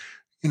down,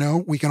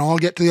 we can all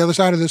get to the other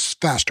side of this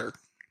faster.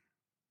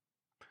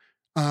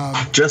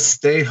 Just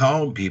stay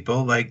home,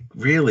 people. Like,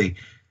 really,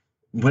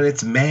 when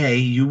it's May,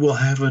 you will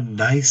have a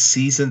nice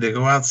season to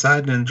go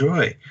outside and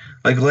enjoy.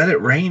 Like, let it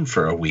rain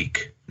for a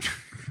week.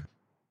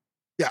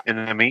 Yeah. In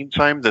the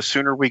meantime, the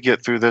sooner we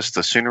get through this,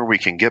 the sooner we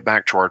can get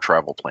back to our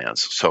travel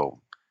plans. So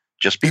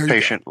just be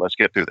patient. Let's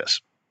get through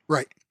this.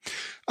 Right.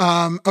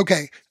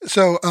 Okay.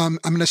 So I'm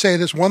going to say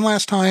this one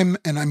last time,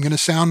 and I'm going to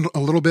sound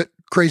a little bit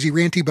crazy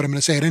ranty, but I'm going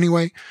to say it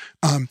anyway.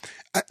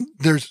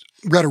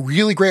 Read a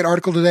really great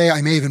article today.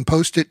 I may even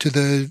post it to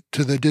the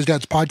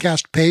DizDads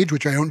podcast page,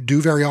 which I don't do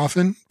very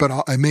often,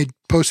 but I may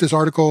post this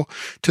article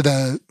to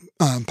the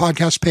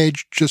podcast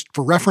page just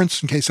for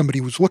reference in case somebody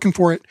was looking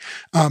for it.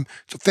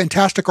 It's a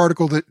fantastic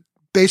article that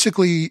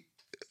basically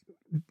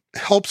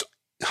helps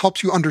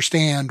you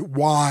understand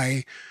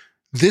why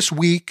this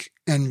week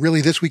and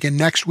really this week and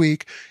next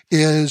week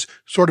is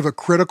sort of a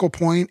critical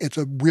point. It's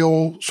a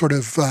real sort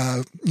of,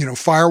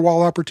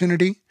 firewall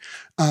opportunity,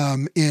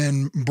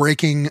 in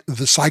breaking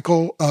the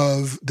cycle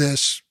of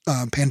this,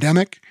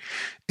 pandemic.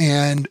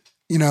 And,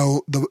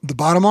 the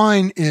bottom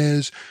line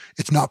is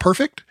it's not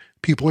perfect.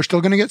 People are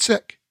still going to get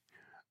sick.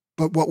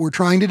 But what we're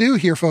trying to do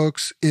here,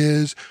 folks,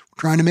 is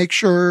we're trying to make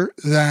sure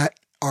that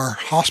our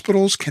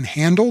hospitals can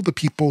handle the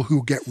people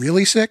who get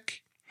really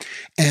sick,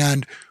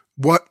 And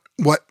what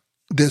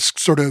this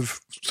sort of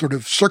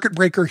circuit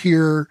breaker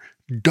here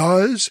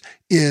does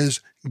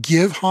is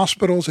give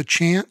hospitals a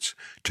chance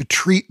to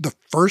treat the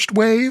first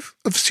wave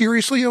of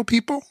seriously ill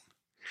people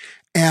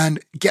and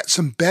get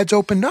some beds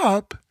opened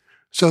up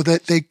so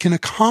that they can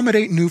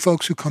accommodate new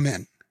folks who come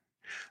in.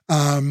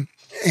 And,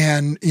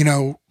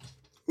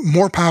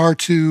 more power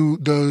to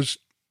those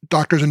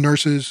doctors and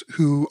nurses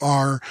who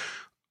are,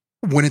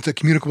 when it's a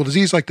communicable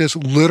disease like this,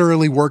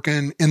 literally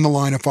working in the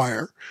line of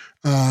fire.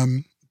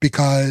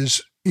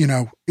 Because,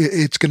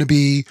 it's going to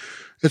be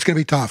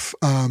tough.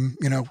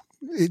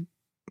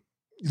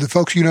 The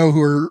folks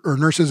who are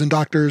nurses and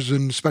doctors,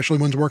 and especially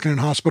ones working in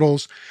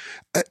hospitals,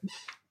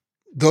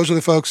 those are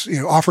the folks,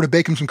 offer to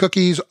bake them some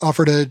cookies,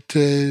 offer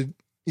to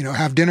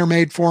have dinner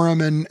made for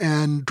them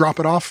and drop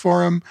it off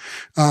for them.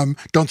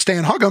 Don't stay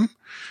and hug them,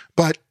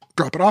 but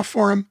drop it off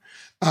for them.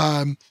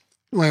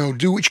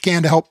 Do what you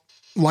can to help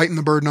lighten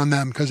the burden on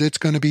them, because it's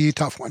going to be a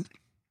tough one.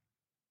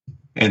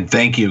 And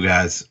thank you,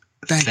 guys.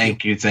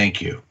 Thank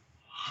you.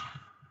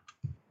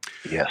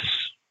 Yes.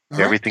 All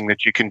Everything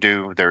that you can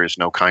do, there is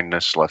no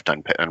kindness left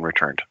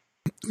unreturned.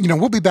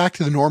 We'll be back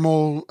to the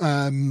normal,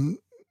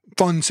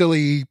 fun,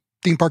 silly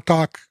theme park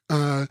talk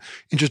in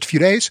just a few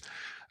days.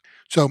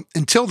 So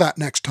until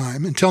next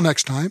time,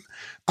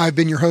 I've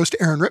been your host,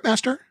 Aaron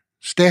Rittmaster.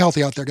 Stay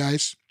healthy out there,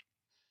 guys.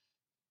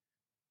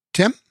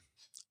 Tim?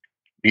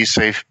 Be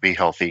safe, be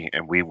healthy,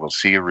 and we will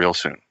see you real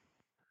soon.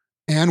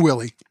 And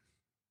Willie.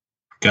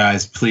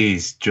 Guys,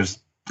 please just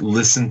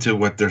listen to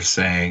what they're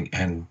saying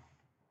and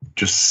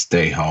just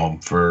stay home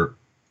for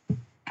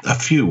a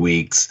few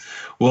weeks.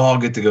 We'll all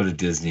get to go to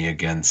Disney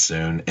again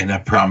soon. And I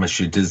promise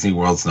you, Disney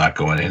World's not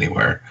going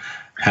anywhere.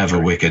 Have a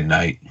wicked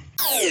night.